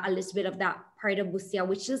 a little bit of that part of Bussia,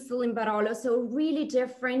 which is still in Barolo. So really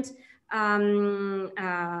different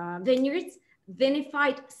vineyards,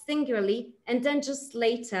 vinified singularly, and then just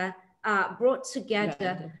later brought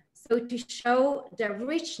together. So to show the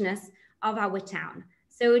richness of our town.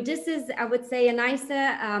 So this is, I would say, a nicer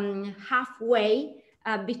halfway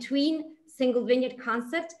between single vineyard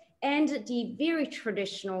concept and the very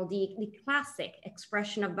traditional, the classic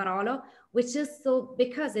expression of Barolo, which is still,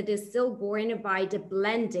 because it is still born by the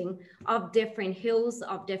blending of different hills,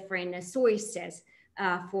 of different sources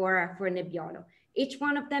for Nebbiolo. Each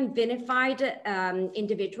one of them vinified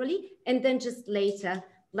individually and then just later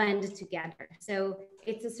blended together. So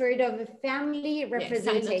it's a sort of a family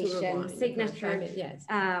representation, signature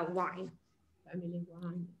wine.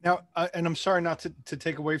 Now, and I'm sorry not to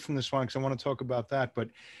take away from this one because I want to talk about that, but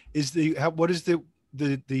what is the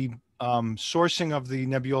sourcing of the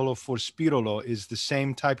Nebbiolo for Spirolo is the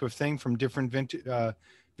same type of thing from different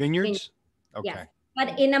vineyards? Okay. Yes,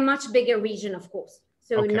 but in a much bigger region, of course.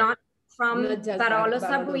 So not from Barolo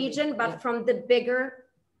sub-region, but from the bigger.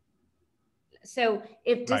 So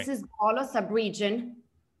if this is Barolo sub-region,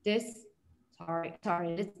 sorry,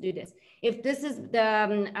 let's do this. If this is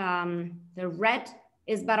the red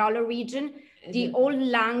is Barolo region, the old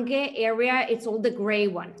Langhe area, it's all the gray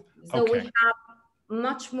one. So we have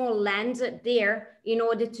much more land there in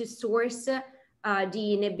order to source the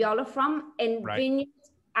Nebbiolo from, and vineyards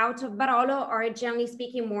out of Barolo are generally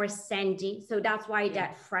speaking more sandy. So that's why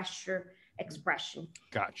that fresher expression.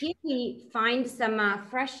 Gotcha. Here we find some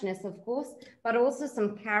freshness, of course, but also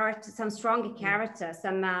some character, some stronger character,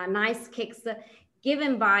 some nice kicks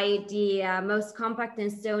given by the most compact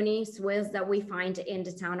and stony soils that we find in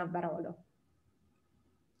the town of Barolo.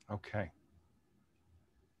 Okay.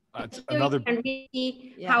 Another. You can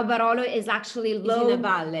see how Barolo is actually low. It's in a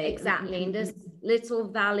valley. Exactly, in this little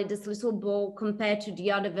valley, this little bowl compared to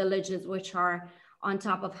the other villages which are on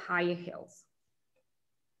top of higher hills.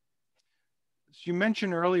 You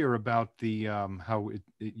mentioned earlier about the how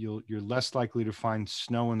you're less likely to find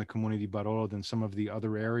snow in the Comune Barolo than some of the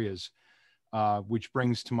other areas, which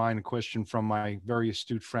brings to mind a question from my very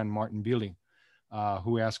astute friend Martin Billy,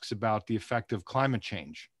 who asks about the effect of climate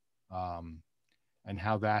change and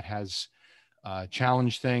how that has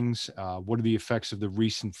challenged things. What are the effects of the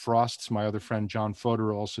recent frosts? My other friend John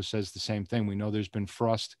Fodor also says the same thing. We know there's been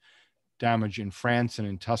frost damage in France and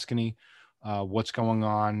in Tuscany. What's going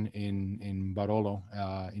on in Barolo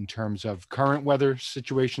in terms of current weather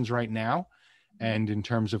situations right now and in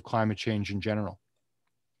terms of climate change in general?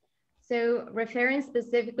 So referring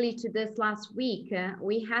specifically to this last week,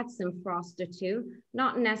 we had some frost or two,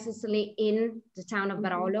 not necessarily in the town of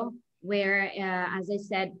Barolo, where, as I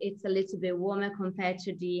said, it's a little bit warmer compared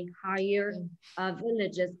to the higher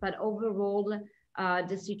villages, but overall,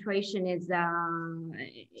 the situation is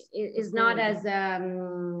not as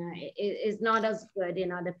good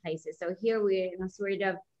in other places. So here we're in a sort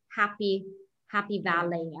of happy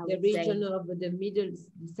valley. The region of the middle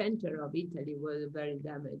center of Italy was very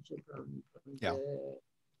damaged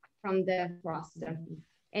from the frost.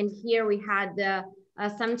 And here we had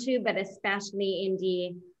some too, but especially in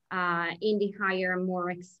the higher, more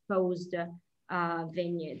exposed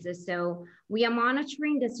vineyards. So we are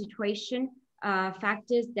monitoring the situation.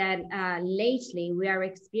 Factors that lately we are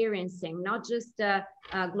experiencing, not just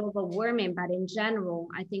global warming, but in general,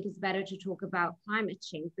 I think it's better to talk about climate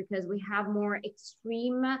change because we have more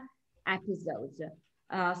extreme episodes.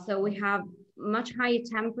 So we have much higher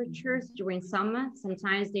temperatures during summer.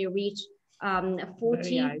 Sometimes they reach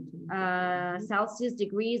 40 Celsius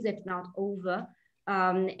degrees, if not over.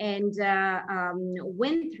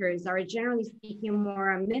 Winters are generally speaking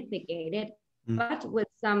more mitigated, but with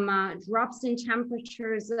some drops in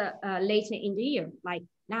temperatures later in the year, like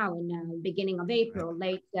now in the beginning of April,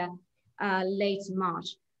 late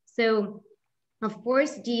March. So, of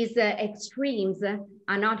course, these extremes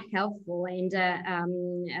are not helpful, and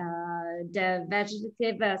the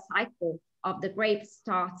vegetative cycle of the grape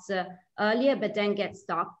starts earlier, but then gets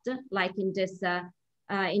stopped, like in this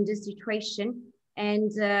situation.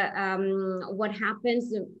 And what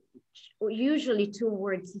happens usually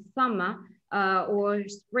towards summer, or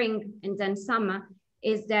spring and then summer,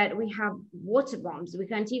 is that we have water bombs. We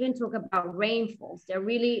can't even talk about rainfalls. They're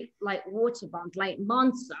really like water bombs, like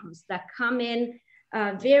monsoons that come in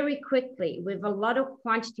very quickly with a lot of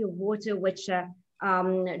quantity of water, which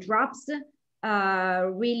drops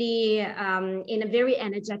really in a very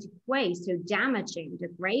energetic way, so damaging the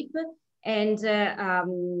grape. And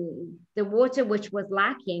the water which was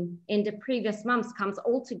lacking in the previous months comes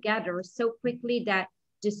all together so quickly that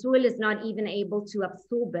the soil is not even able to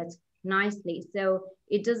absorb it nicely. So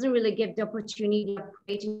it doesn't really give the opportunity of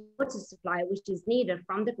creating water supply, which is needed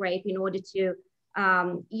from the grape in order to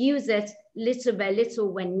use it little by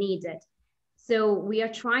little when needed. So we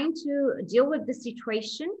are trying to deal with the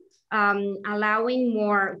situation, allowing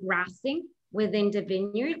more grassing within the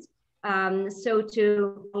vineyards. So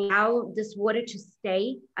to allow this water to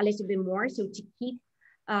stay a little bit more, so to keep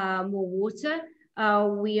more water.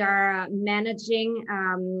 We are managing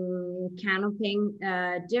canopying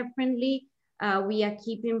differently. We are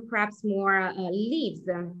keeping perhaps more leaves.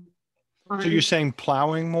 So you're saying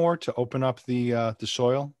plowing more to open up the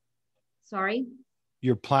soil? Sorry?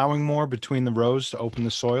 You're plowing more between the rows to open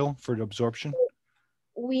the soil for absorption?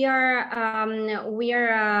 We are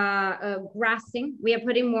grassing. We are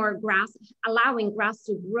putting more grass, allowing grass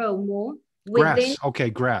to grow more. Grass, okay,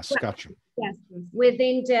 grass, gotcha. Yes,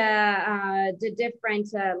 within the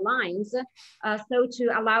different lines, so to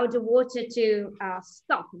allow the water to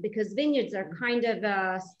stop, because vineyards are kind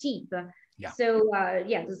of steep. Yeah. So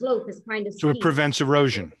yeah, the slope is kind of steep. So it prevents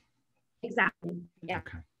erosion. Exactly. Yeah.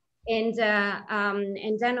 Okay. And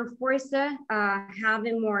then of course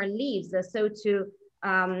having more leaves, so to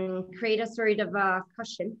create a sort of a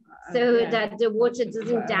cushion, so that the water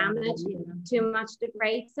doesn't damage too much the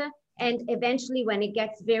grapes. And eventually, when it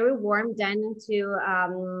gets very warm, then to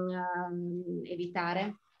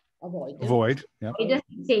avoid, yeah.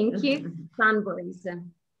 Thank you, sunburns.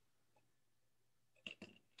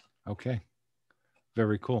 Okay,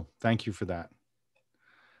 very cool. Thank you for that.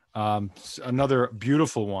 Another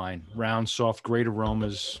beautiful wine, round, soft, great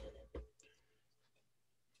aromas.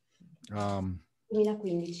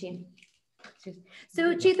 2015.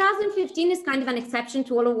 So 2015 is kind of an exception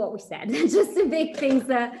to all of what we said, just to make things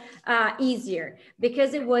easier,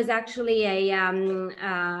 because it was actually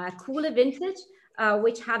a cooler vintage,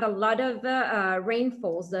 which had a lot of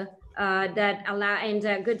rainfalls that allow,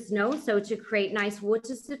 and good snow, so to create nice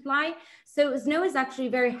water supply. So snow is actually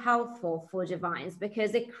very helpful for the vines,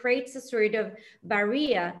 because it creates a sort of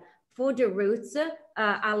barrier for the roots,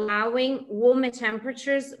 allowing warmer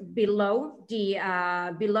temperatures below the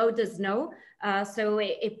snow, so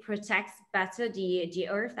it protects better the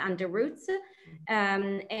earth and the roots,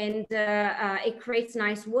 and it creates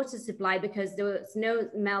nice water supply, because the snow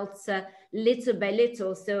melts little by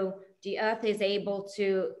little, so the earth is able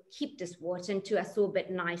to keep this water and to absorb it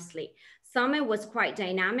nicely. Summer was quite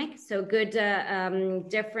dynamic, so good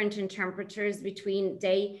different in temperatures between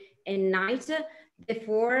day and night.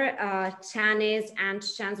 Before tannins and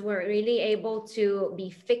shans were really able to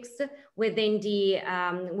be fixed within the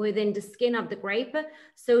skin of the grape,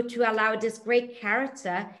 so to allow this great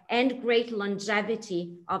character and great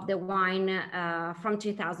longevity of the wine from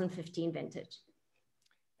 2015 vintage.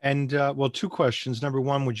 And well, two questions. Number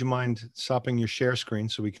one, would you mind stopping your share screen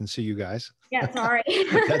so we can see you guys? Yeah, sorry.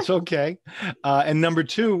 That's okay. And number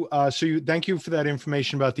two, thank you for that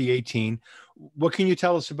information about the 18. What can you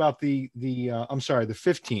tell us about the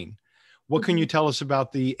 15? What can you tell us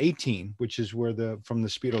about the 18, which is from the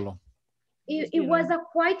Spirolo? It was a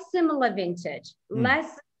quite similar vintage,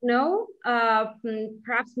 less snow,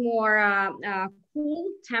 perhaps more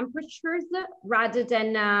cool temperatures rather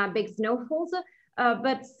than big snowfalls,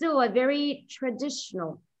 but still a very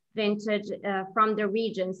traditional vintage from the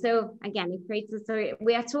region. So again, it creates a story.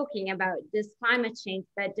 We are talking about this climate change,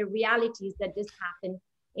 but the reality is that this happened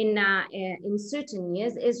in certain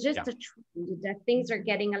years is just a trend, that things are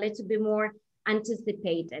getting a little bit more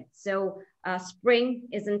anticipated. So spring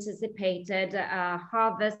is anticipated,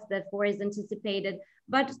 harvest therefore is anticipated,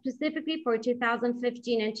 but specifically for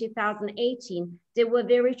 2015 and 2018, they were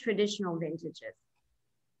very traditional vintages.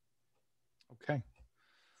 Okay.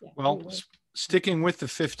 Well, sticking with the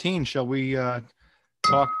 15, shall we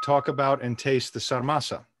talk about and taste the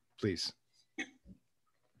Sarmassa, please?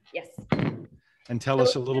 Yes. And tell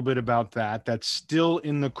us a little bit about that. That's still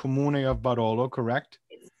in the Comune of Barolo, correct?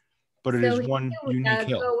 But it is one unique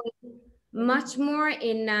hill. Much more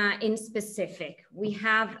in specific. We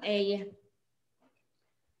have and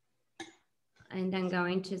I'm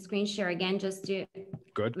going to screen share again just to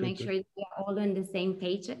make sure we're all on the same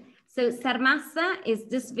page. So Sarmassa is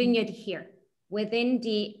this vineyard here within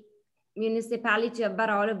the municipality of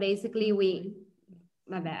Barolo, basically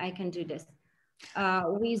I can do this.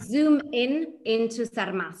 We zoom into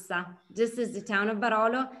Sarmassa. This is the town of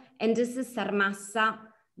Barolo, and this is Sarmassa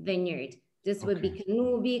Vineyard. This would be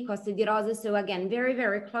Canubi, Costa di Rose. So again, very,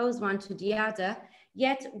 very close one to the other.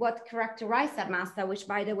 Yet what characterized Sarmassa, which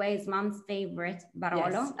by the way is Mom's favorite,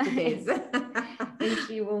 Barolo. Yes, it is. And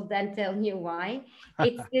she will then tell you why.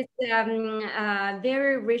 It's this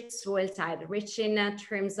very rich soil type, rich in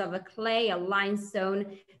terms of a clay, a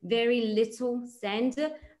limestone, very little sand.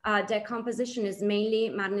 The composition is mainly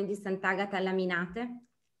Marne di Sant'Agata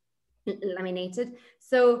laminated.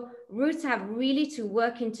 So roots have really to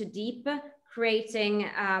work into deep, creating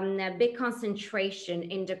a big concentration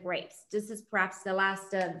in the grapes. This is perhaps the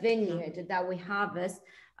last vineyard that we harvest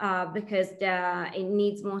because it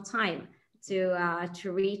needs more time to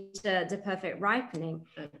reach the perfect ripening.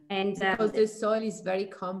 And because the soil is very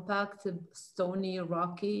compact, stony,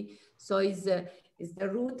 rocky, so is the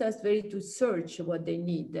root has very to search what they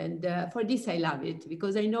need. And for this I love it,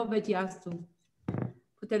 because I know that he has to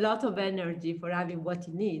put a lot of energy for having what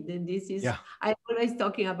he needs. And this is, I'm always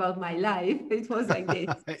talking about my life. It was like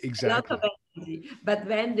this. Exactly. A lot of energy. But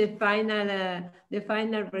then the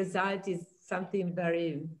final result is something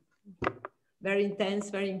very, very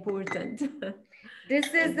intense, very important.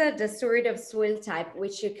 This is the sort of soil type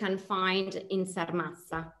which you can find in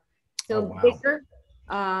Sarmassa. So bigger.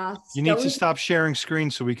 You need to stop sharing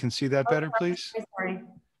screen so we can see that better, please. Sorry.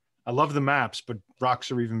 I love the maps, but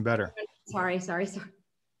rocks are even better. Sorry. So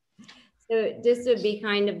this would be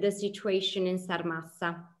kind of the situation in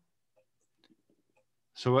Sarmassa.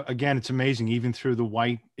 So again, it's amazing. Even through the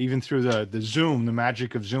white, even through the zoom, the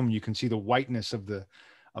magic of zoom, you can see the whiteness of the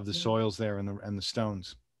soils there and the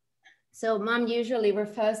stones. So Mom usually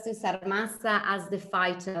refers to Sarmassa as the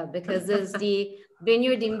fighter, because it's the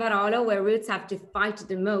vineyard in Barolo where roots have to fight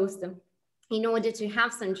the most in order to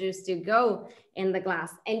have some juice to go in the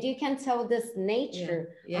glass. And you can tell this nature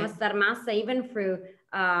of Sarmassa even through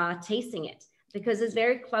tasting it, because it's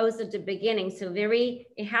very close at the beginning. So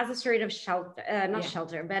it has a sort of shelter, not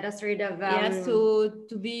shelter, but a sort of... yes,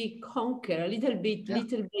 to be conquered a little bit,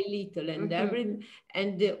 little by little.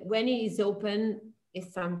 And when it is open,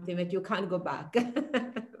 it's something that you can't go back.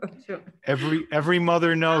 Sure. Every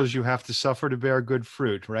mother knows you have to suffer to bear good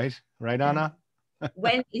fruit, right? Right, Anna?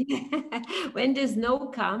 When the snow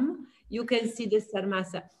come, you can see the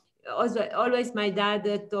Sarmassa. Also, always my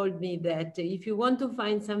dad told me that if you want to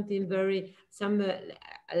find something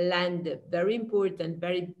land, very important,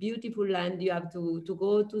 very beautiful land, you have to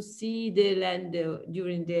go to see the land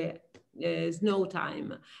during the snow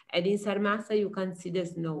time. And in Sarmassa, you can see the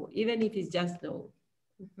snow, even if it's just snow.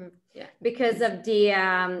 Mm-hmm. Yeah, because of the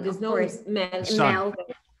snow melt.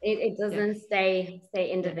 It doesn't stay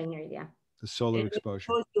in the vineyard. Yeah, the solar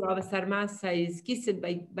exposure. The of Sarmassa is kissed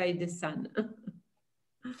by the sun.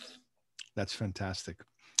 That's fantastic.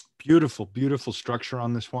 Beautiful, beautiful structure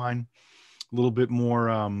on this wine. A little bit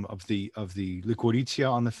more of the liquoritia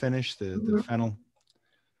on the finish, the fennel.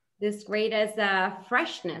 This great as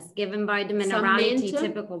freshness given by the minerality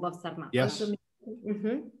typical of Sarmassa. Yes.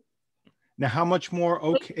 Now, how much more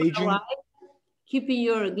oak aging? Keep in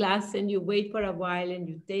your glass and you wait for a while and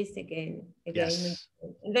you taste again, yes.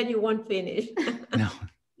 And then you won't finish. No.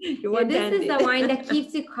 This is a wine that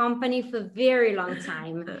keeps you company for a very long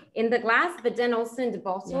time in the glass, but then also in the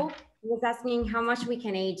bottle. He was asking how much we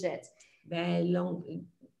can age it. Very long,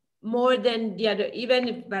 more than the other. Even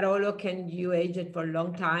if Barolo can you age it for a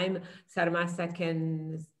long time, Sarmassa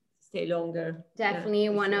can stay longer. Definitely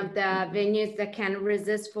one of the vineyards that can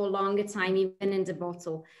resist for a longer time, even in the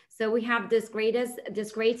bottle. So we have this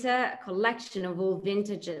greater collection of all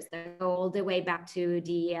vintages that go all the way back to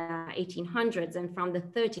the 1800s, and from the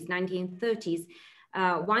 30s, 1930s,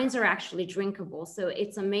 wines are actually drinkable. So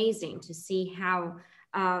it's amazing to see how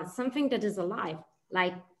something that is alive,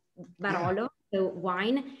 like Barolo, the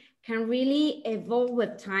wine, can really evolve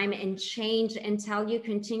with time and change and tell you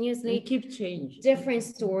continuously and keep changing different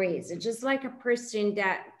stories. Just like a person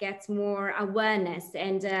that gets more awareness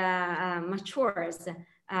and matures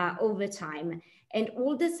over time. And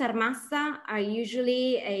all the Sarmassa are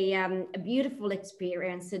usually a beautiful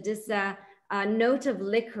experience. So this note of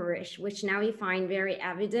licorice, which now you find very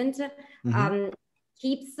evident,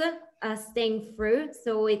 keeps staying through.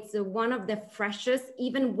 So it's one of the freshest,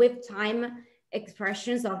 even with time,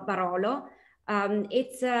 expressions of Barolo.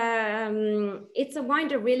 It's a wine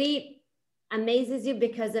that really amazes you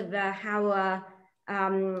because of how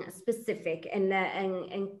specific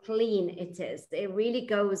and clean it is. It really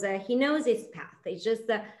goes, he knows his path. It's just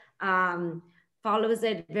follows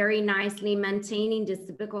it very nicely, maintaining the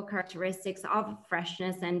typical characteristics of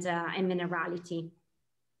freshness and minerality.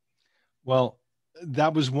 Well,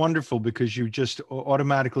 that was wonderful because you just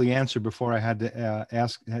automatically answered before I had to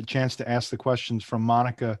had a chance to ask the questions. From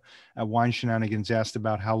Monica at Wine Shenanigans asked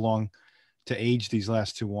about how long to age these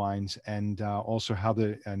last two wines, and also how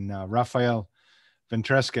Raphael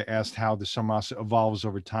Ventresca asked how the Sarmassa evolves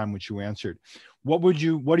over time, which you answered. What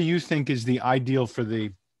do you think is the ideal for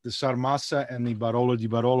the Sarmassa and the Barolo di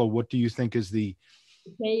Barolo? What do you think is the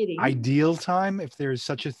ideal time, if there is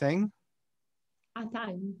such a thing?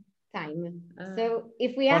 Time. So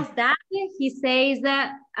if we ask that, he says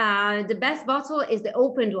that the best bottle is the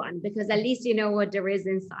opened one, because at least you know what there is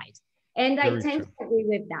inside. And I tend to agree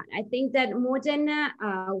with that. I think that more than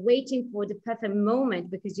waiting for the perfect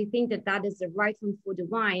moment, because you think that that is the right one for the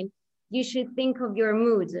wine, you should think of your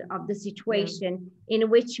mood, of the situation in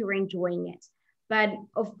which you're enjoying it. But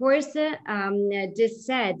of course, this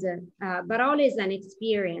said, Barolo is an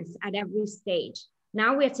experience at every stage.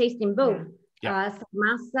 Now we're tasting both.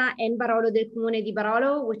 Sarmassa and Barolo del Comune di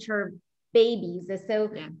Barolo, which are babies.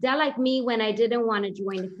 So they're like me when I didn't want to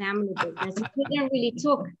join the family business. You couldn't really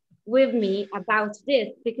talk with me about this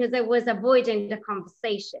because I was avoiding the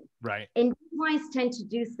conversation. Right. And wines tend to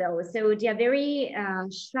do so. So they are very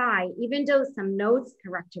shy, even though some notes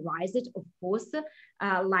characterize it, of course,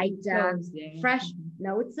 like the fresh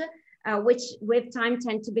notes, which with time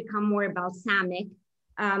tend to become more balsamic.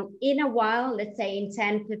 In a while, let's say in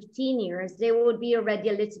 10, 15 years, they will be already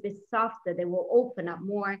a little bit softer. They will open up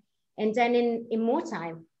more. And then in more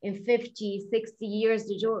time, in 50, 60 years,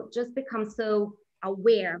 they just become so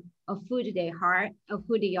aware of who they are.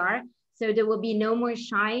 So there will be no more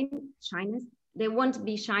shyness. They won't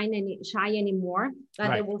be shy anymore,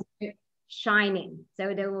 but they will start shining.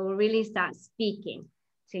 So they will really start speaking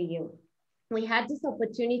to you. We had this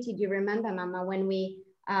opportunity, do you remember, Mama, when we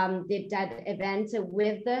did that event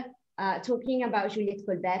with talking about Juliette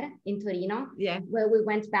Colbert in Torino, where we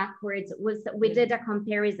went backwards. We did a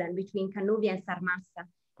comparison between Canubi and Sarmassa.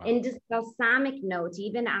 Wow. And this balsamic note,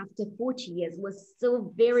 even after 40 years, was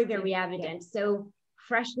still very, very evident. So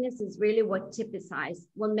freshness is really what typifies,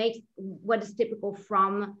 what is typical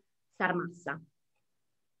from Sarmassa.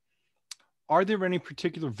 Are there any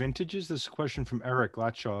particular vintages? This is a question from Eric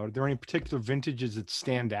Lachaw. Are there any particular vintages that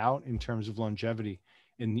stand out in terms of longevity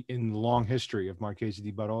in the long history of Marchesi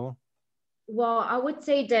di Barolo? Well, I would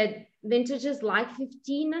say that vintages like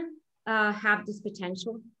 15 have this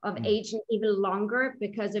potential of aging even longer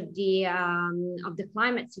because of the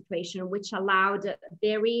climate situation, which allowed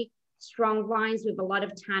very strong wines with a lot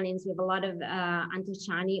of tannins, with a lot of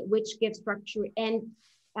antociani, which gives structure and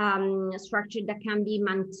structure that can be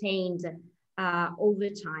maintained over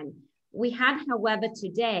time. We had, however,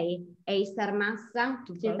 today a Sarmassa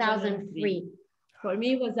 2003. For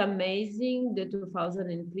me, it was amazing, the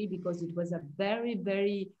 2003, because it was a very,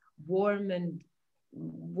 very warm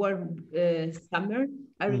summer.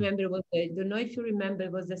 I remember, I don't know if you remember,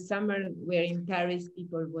 it was the summer where in Paris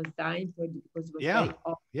people was dying because it was very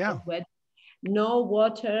hot weather. No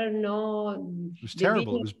water, no. It was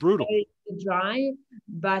terrible. It was brutal. Very dry,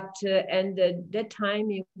 but and that time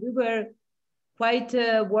we were quite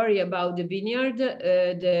worried about the vineyard.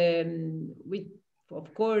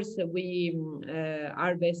 Of course, we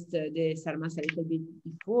harvest the Sarmassa a little bit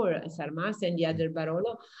before Sarmassa and the other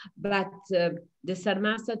Barolo, but the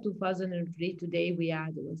Sarmassa 2003 today we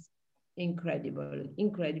had was incredible.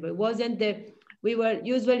 It wasn't we were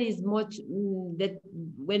usually as much that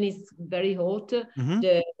when it's very hot,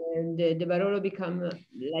 the Barolo become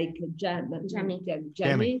like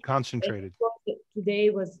jammy, concentrated. Today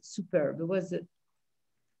was superb. It was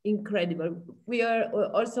incredible. We are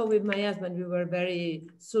also with my husband, we were very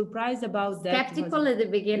surprised about that. Skeptical at the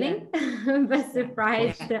beginning, but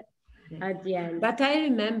surprised at the end. But I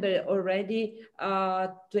remember already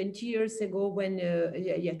 20 years ago when,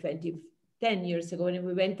 10 years ago when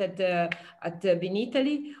we went at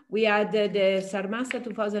Vinitaly, we had the Sarmassa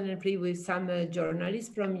 2003 with some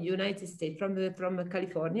journalists from United States, from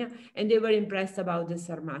California, and they were impressed about the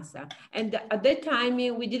Sarmassa. And at that time,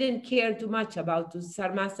 we didn't care too much about the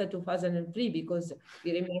Sarmassa 2003 because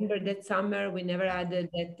we remember that summer we never had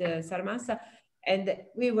that Sarmassa, and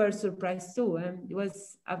we were surprised too. It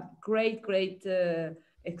was a great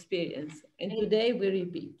experience, and today we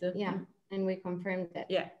repeat. Yeah. And we confirmed that.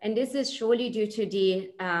 Yeah. And this is surely due to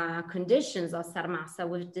the conditions of Sarmassa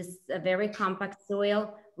with this very compact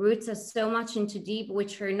soil. Roots are so much into deep,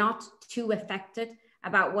 which are not too affected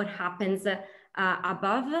about what happens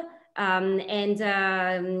above. Given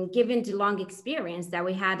the long experience that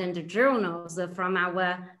we had in the journals from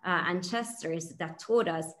our ancestors that taught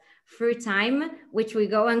us through time, which we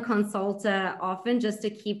go and consult often just to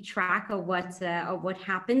keep track of what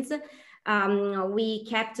happens, we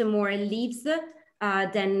kept more leaves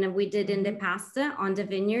than we did in the past on the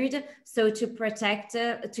vineyard, so to protect,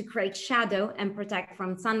 to create shadow and protect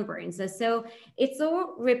from sunburns. So it's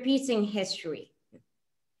all repeating history.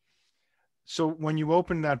 So when you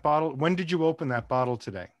opened that bottle, when did you open that bottle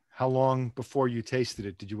today? How long before you tasted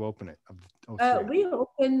it did you open it? We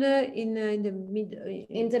opened in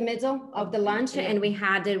the middle of the lunch, and we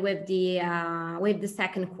had it with the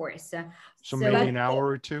second course. So maybe an hour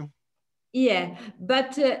or two. Yeah,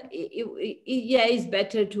 but it's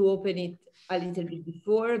better to open it a little bit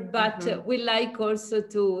before, but we like also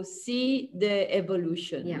to see the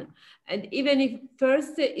evolution. Yeah. And even if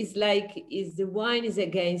first it's like the wine is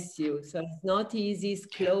against you, so it's not easy, it's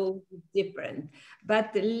close, it's different.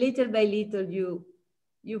 But little by little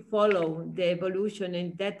you follow the evolution,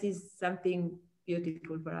 and that is something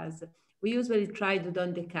beautiful for us. We usually try to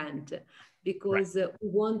don't decant, because we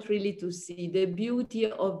want really to see the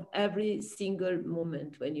beauty of every single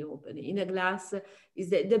moment when you open it. In a glass, is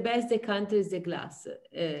the best decanter is the glass.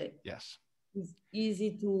 Yes. It's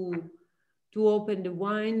easy to open the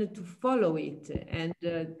wine, to follow it, and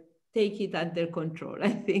take it under control, I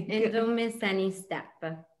think. And don't miss any step.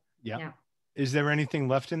 Yeah. Is there anything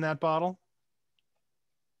left in that bottle?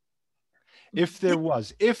 If there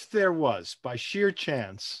was, by sheer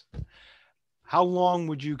chance, how long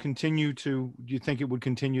would you continue to, do you think it would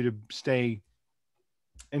continue to stay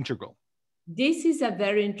integral? This is a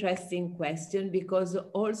very interesting question, because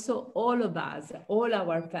also all of us, all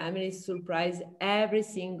our families surprised every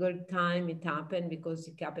single time it happened, because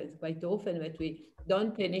it happens quite often that we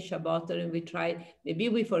don't finish a bottle and we try, maybe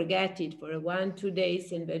we forget it for 1-2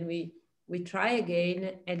 days, and then we try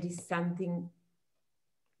again, and it's something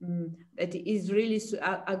that is really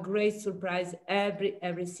a great surprise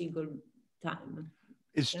every single time.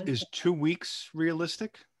 Is 2 weeks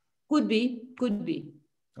realistic? Could be.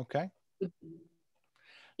 Okay.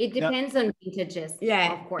 It depends on vintages.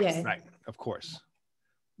 Yeah, of course. Yeah. Right, of course.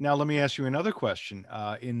 Now let me ask you another question.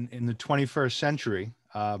 In the 21st century,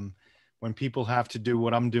 when people have to do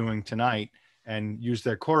what I'm doing tonight and use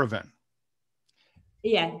their Coravin.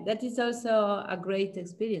 Yeah, that is also a great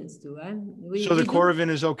experience too. So the Coravin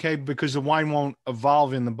is okay because the wine won't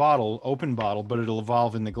evolve in the bottle, open bottle, but it'll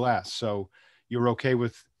evolve in the glass. So you're okay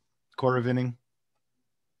with Coravining?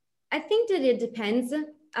 I think that it depends.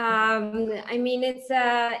 I mean, it's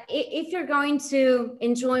if you're going to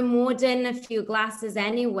enjoy more than a few glasses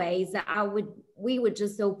anyways, we would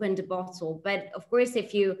just open the bottle. But of course,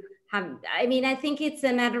 if you have, I mean, I think it's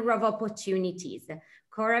a matter of opportunities.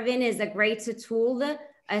 Coravin is a great tool,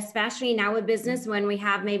 especially in our business when we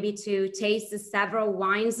have maybe to taste several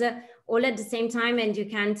wines all at the same time, and you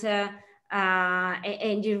can't,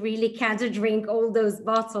 and you really can't drink all those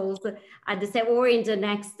bottles at the same, or in the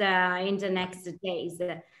next days.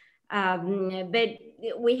 But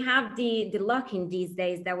we have the luck in these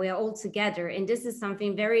days that we are all together, and this is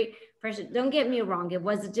something very precious. Don't get me wrong; it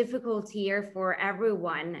was a difficult year for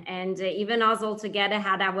everyone, and even us all together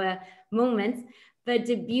had our moments. But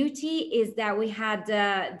the beauty is that we had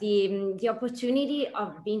the opportunity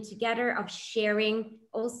of being together, of sharing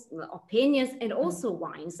also opinions and also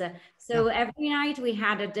wines. So every night we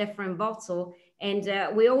had a different bottle, and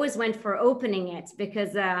we always went for opening it,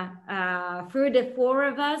 because through the four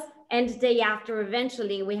of us, and the day after,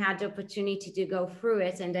 eventually we had the opportunity to go through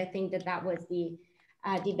it. And I think that was the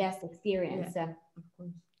best experience.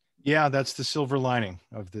 Yeah, that's the silver lining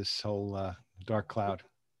of this whole dark cloud.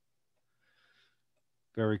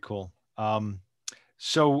 Very cool.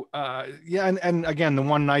 So yeah, and again, the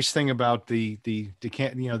one nice thing about the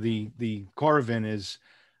Coravin is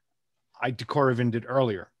I decoravined it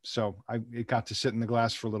earlier, so it got to sit in the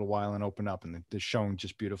glass for a little while and open up, and it's showing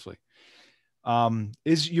just beautifully.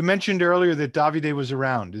 You mentioned earlier that Davide was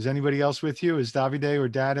around. Is anybody else with you? Is Davide or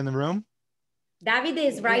Dad in the room? Davide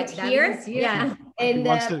is right here. Yeah, and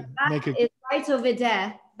is right over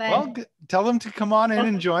there. But well, tell them to come on in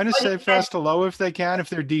and join us. Say fast hello if they can, if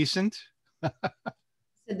they're decent.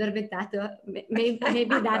 Maybe that's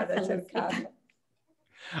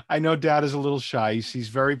I know Dad is a little shy. He's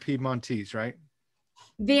very Piedmontese, right?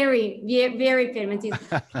 Very Piedmontese.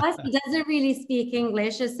 Plus, he doesn't really speak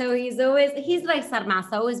English, so he's like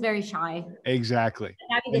Sarmassa, always very shy. Exactly.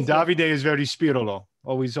 And Davide is very spirolo,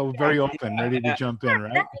 always very open, ready to jump in,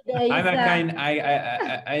 right? I'm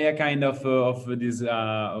a kind of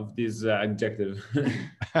this adjective.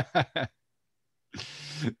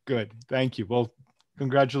 Good, thank you. Well,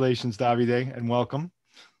 Congratulations, Davide, and welcome.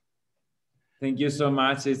 Thank you so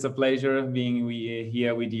much. It's a pleasure being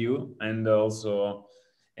here with you, and also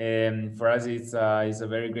for us, it's a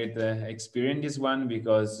very great experience, this one,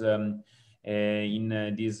 because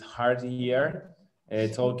in this hard year,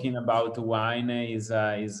 talking about wine is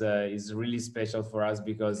really special for us,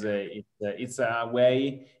 because it's a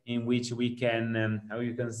way in which we can, how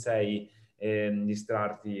you can say,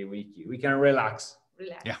 we can relax.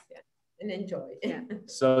 Yeah. And enjoy. Yeah.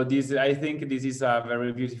 So this, I think this is a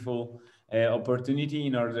very beautiful opportunity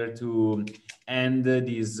in order to end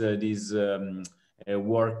this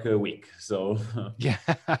work week. So yeah,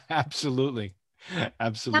 absolutely.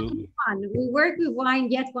 Absolutely. Fun. We work with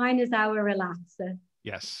wine, yet wine is our relaxer.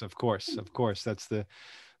 Yes, of course. Of course. That's the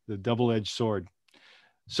double-edged sword.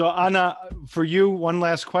 So Anna, for you, one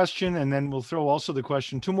last question, and then we'll throw also the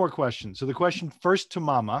question, two more questions. So the question first to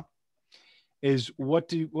Mama is, well,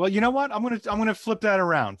 you know what? I'm going to flip that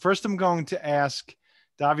around. First, I'm going to ask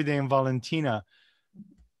Davide and Valentina,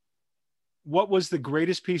 what was the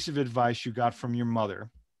greatest piece of advice you got from your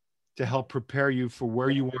mother to help prepare you for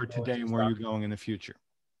where you are today and where you're going in the future?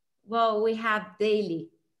 Well, we have daily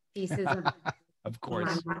pieces of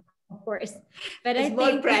course. Of course. But it's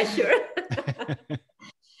more pressure.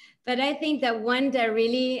 But I think that one that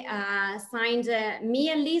really signed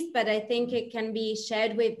me, at least, but I think it can be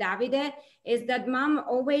shared with Davide, is that Mom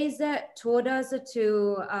always taught us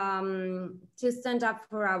to stand up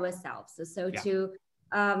for ourselves. So to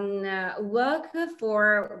work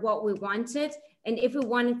for what we wanted, and if we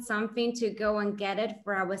wanted something, to go and get it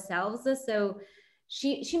for ourselves. So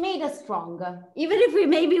she made us stronger, even if we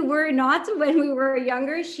maybe were not when we were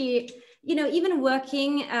younger. She, you know, even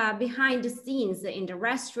working behind the scenes in the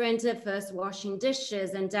restaurant, first washing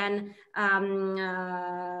dishes, and then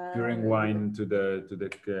pouring wine to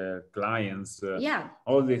the clients. Yeah,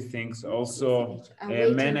 all these things. Also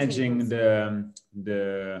managing the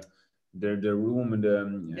room,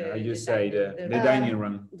 the dining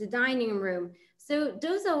room. The dining room. So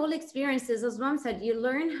those are all experiences. As Mom said, you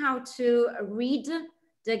learn how to read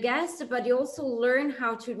the guest, but you also learn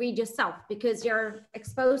how to read yourself, because you're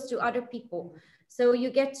exposed to other people. So you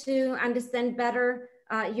get to understand better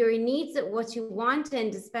your needs, what you want,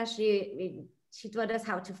 and especially she taught us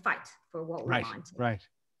how to fight for what we want. Right.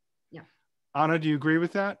 Yeah. Anna, do you agree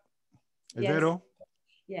with that? Yes.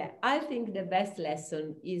 Yeah, I think the best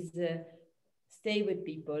lesson is stay with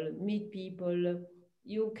people, meet people.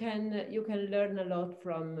 You can learn a lot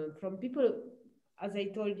from people. As I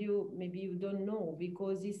told you, maybe you don't know,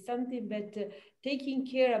 because it's something that taking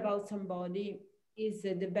care about somebody is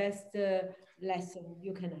the best lesson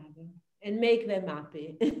you can have, and make them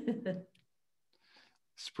happy.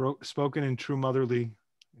 Spoken in true motherly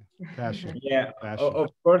passion. Yeah,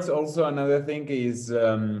 of course. Also, another thing is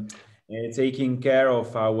taking care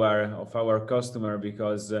of our customer,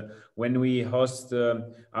 because when we host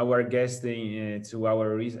our guests to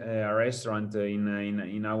our restaurant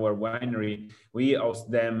in our winery, we host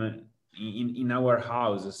them in our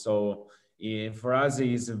house. So for us,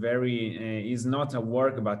 is very is not a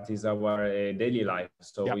work, but is our daily life.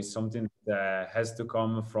 So it's something that has to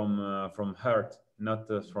come from heart, not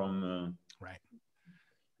from right.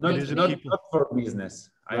 Not for business.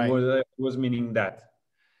 Right. I was meaning that.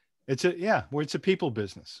 It's a people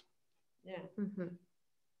business. Yeah. Mm-hmm.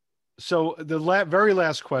 So the very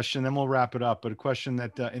last question, then we'll wrap it up, but a question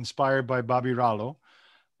that inspired by Bobby Rallo.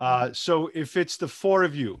 So if it's the four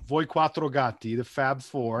of you, voi quattro gatti, the Fab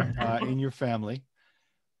Four in your family,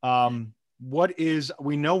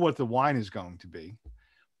 we know what the wine is going to be.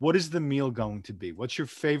 What is the meal going to be? What's your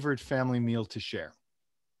favorite family meal to share?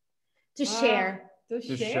 To share.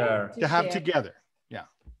 To have together. Yeah.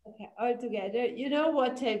 Okay, all together. You know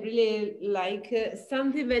what I really like?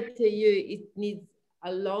 Something that it needs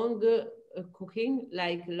a long cooking,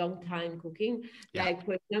 like long time cooking. Yeah. Like,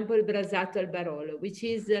 for example, brasato al barolo, which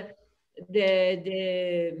is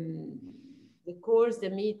the course, the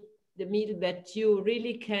meal that you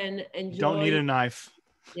really can enjoy. Don't need a knife.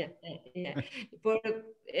 Yeah.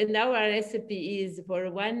 And our recipe is for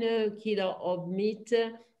 1 kilo of meat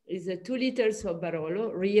is 2 liters of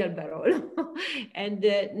Barolo, real Barolo, and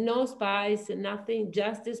no spice, nothing,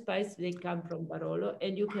 just the spice they come from Barolo,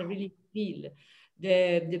 and you can really feel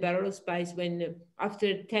the Barolo spice when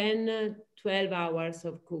after 10, 12 hours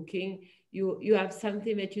of cooking, you have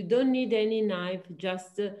something that you don't need any knife,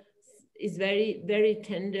 just is very, very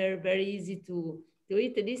tender, very easy to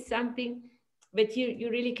eat. It is something that you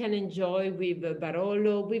really can enjoy with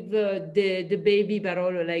Barolo, with the baby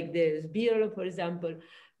Barolo, like the Sbirolo, for example.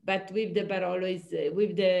 But with the Barolo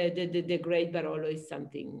with the great Barolo is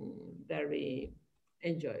something very,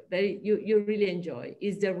 enjoy. You really enjoy.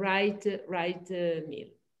 It's the right meal.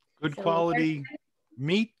 Good quality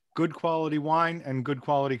meat, good quality wine, and good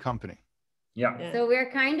quality company. Yeah. So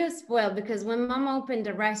we're kind of spoiled because when Mom opened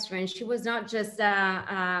the restaurant, she was not just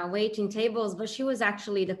waiting tables, but she was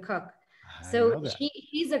actually the cook. So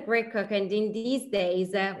she's a great cook. And in these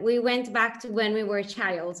days, we went back to when we were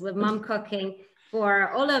childs with Mom cooking for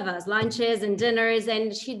all of us, lunches and dinners.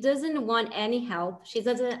 And she doesn't want any help. She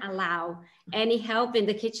doesn't allow any help in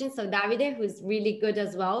the kitchen. So Davide, who's really good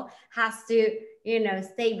as well, has to, you know,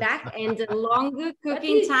 stay back, and the longer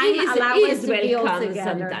cooking time allow us to be all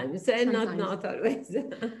together. Sometimes. Not always.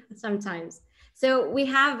 Sometimes. So we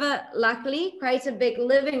have, luckily, quite a big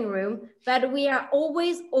living room, but we are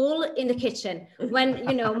always all in the kitchen. When,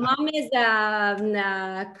 you know, Mom is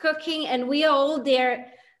cooking and we are all there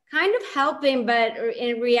kind of helping, but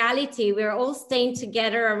in reality, we're all staying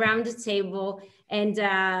together around the table and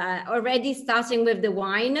already starting with the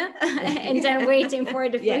wine and then waiting for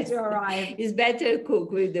the food to arrive. It's better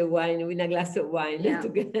cook with the wine, with a glass of wine. Yeah.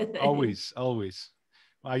 Always, always.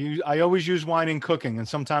 I always use wine in cooking, and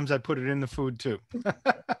sometimes I put it in the food too.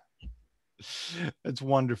 That's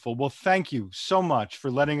wonderful. Well, thank you so much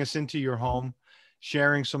for letting us into your home,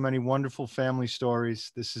 sharing so many wonderful family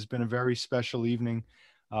stories. This has been a very special evening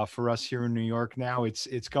for us here in New York. Now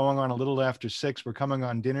it's going on a little after 6. We're coming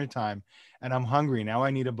on dinner time, and I'm hungry. Now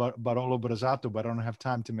I need a Barolo Brasato, but I don't have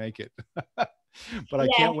time to make it. But I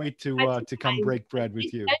can't wait to come break bread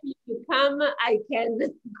with you. If you come, I can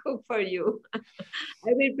cook for you. I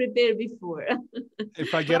will prepare before.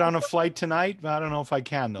 If I get on a flight tonight, I don't know if I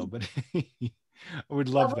can though, but I would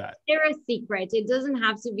love that. There's a secret. It doesn't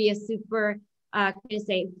have to be a super,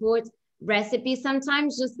 food recipe.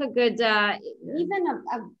 Sometimes just a good, even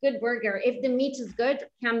a good burger, if the meat is good,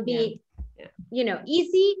 can be, you know,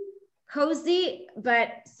 easy, cozy, but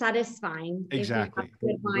satisfying. Exactly.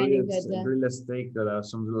 Grilled steak or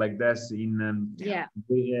something like this. In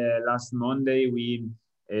last Monday we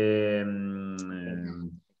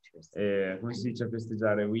come si dice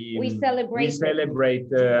festeggiare? We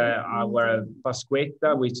celebrate our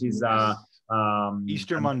Pasquetta, which is a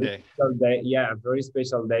Easter Monday. Day, a very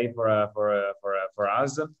special day for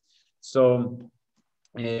us. So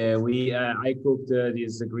I cooked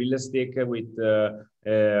this grilled steak with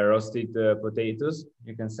roasted potatoes.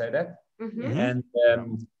 You can say that. And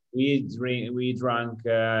we drank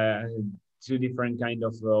 2 different kind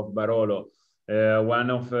of Barolo. One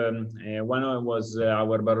was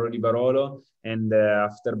our Barolo di Barolo, and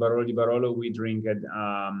after Barolo di Barolo we drank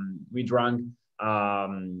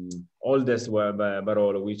oldest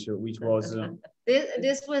Barolo, which was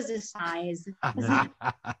this was the size.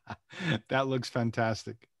 That looks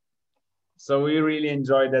fantastic. So we really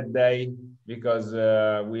enjoyed that day because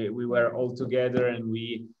we were all together and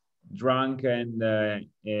we drank and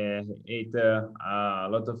ate a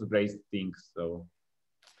lot of great things. So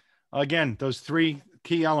again, those 3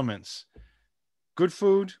 key elements: good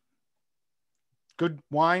food, good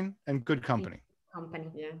wine, and good company.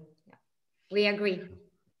 Yeah. We agree.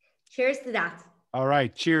 Cheers to that. All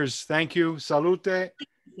right. Cheers. Thank you. Salute.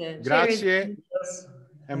 Grazie.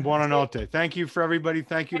 And buonanotte. Thank you for everybody.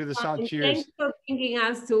 Thank you to the sound. Cheers. Thanks for bringing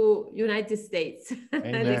us to United States.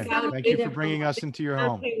 Amen. Thank you for bringing us into your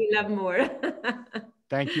home. We love more.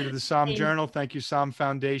 Thank you to the Psalm Journal. Thank you, Psalm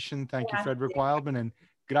Foundation. Thank you, Frederick Wildman. And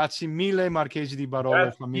grazie mille, Marchesi di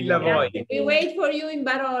Barolo, famiglia. We wait for you in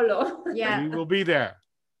Barolo. We will be there.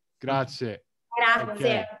 Grazie. Grazie.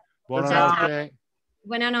 Okay. Buonanotte.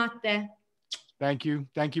 Buonanotte. Thank you.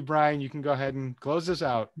 Thank you, Brian. You can go ahead and close this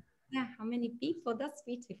out. Yeah, how many people? That's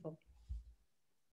beautiful.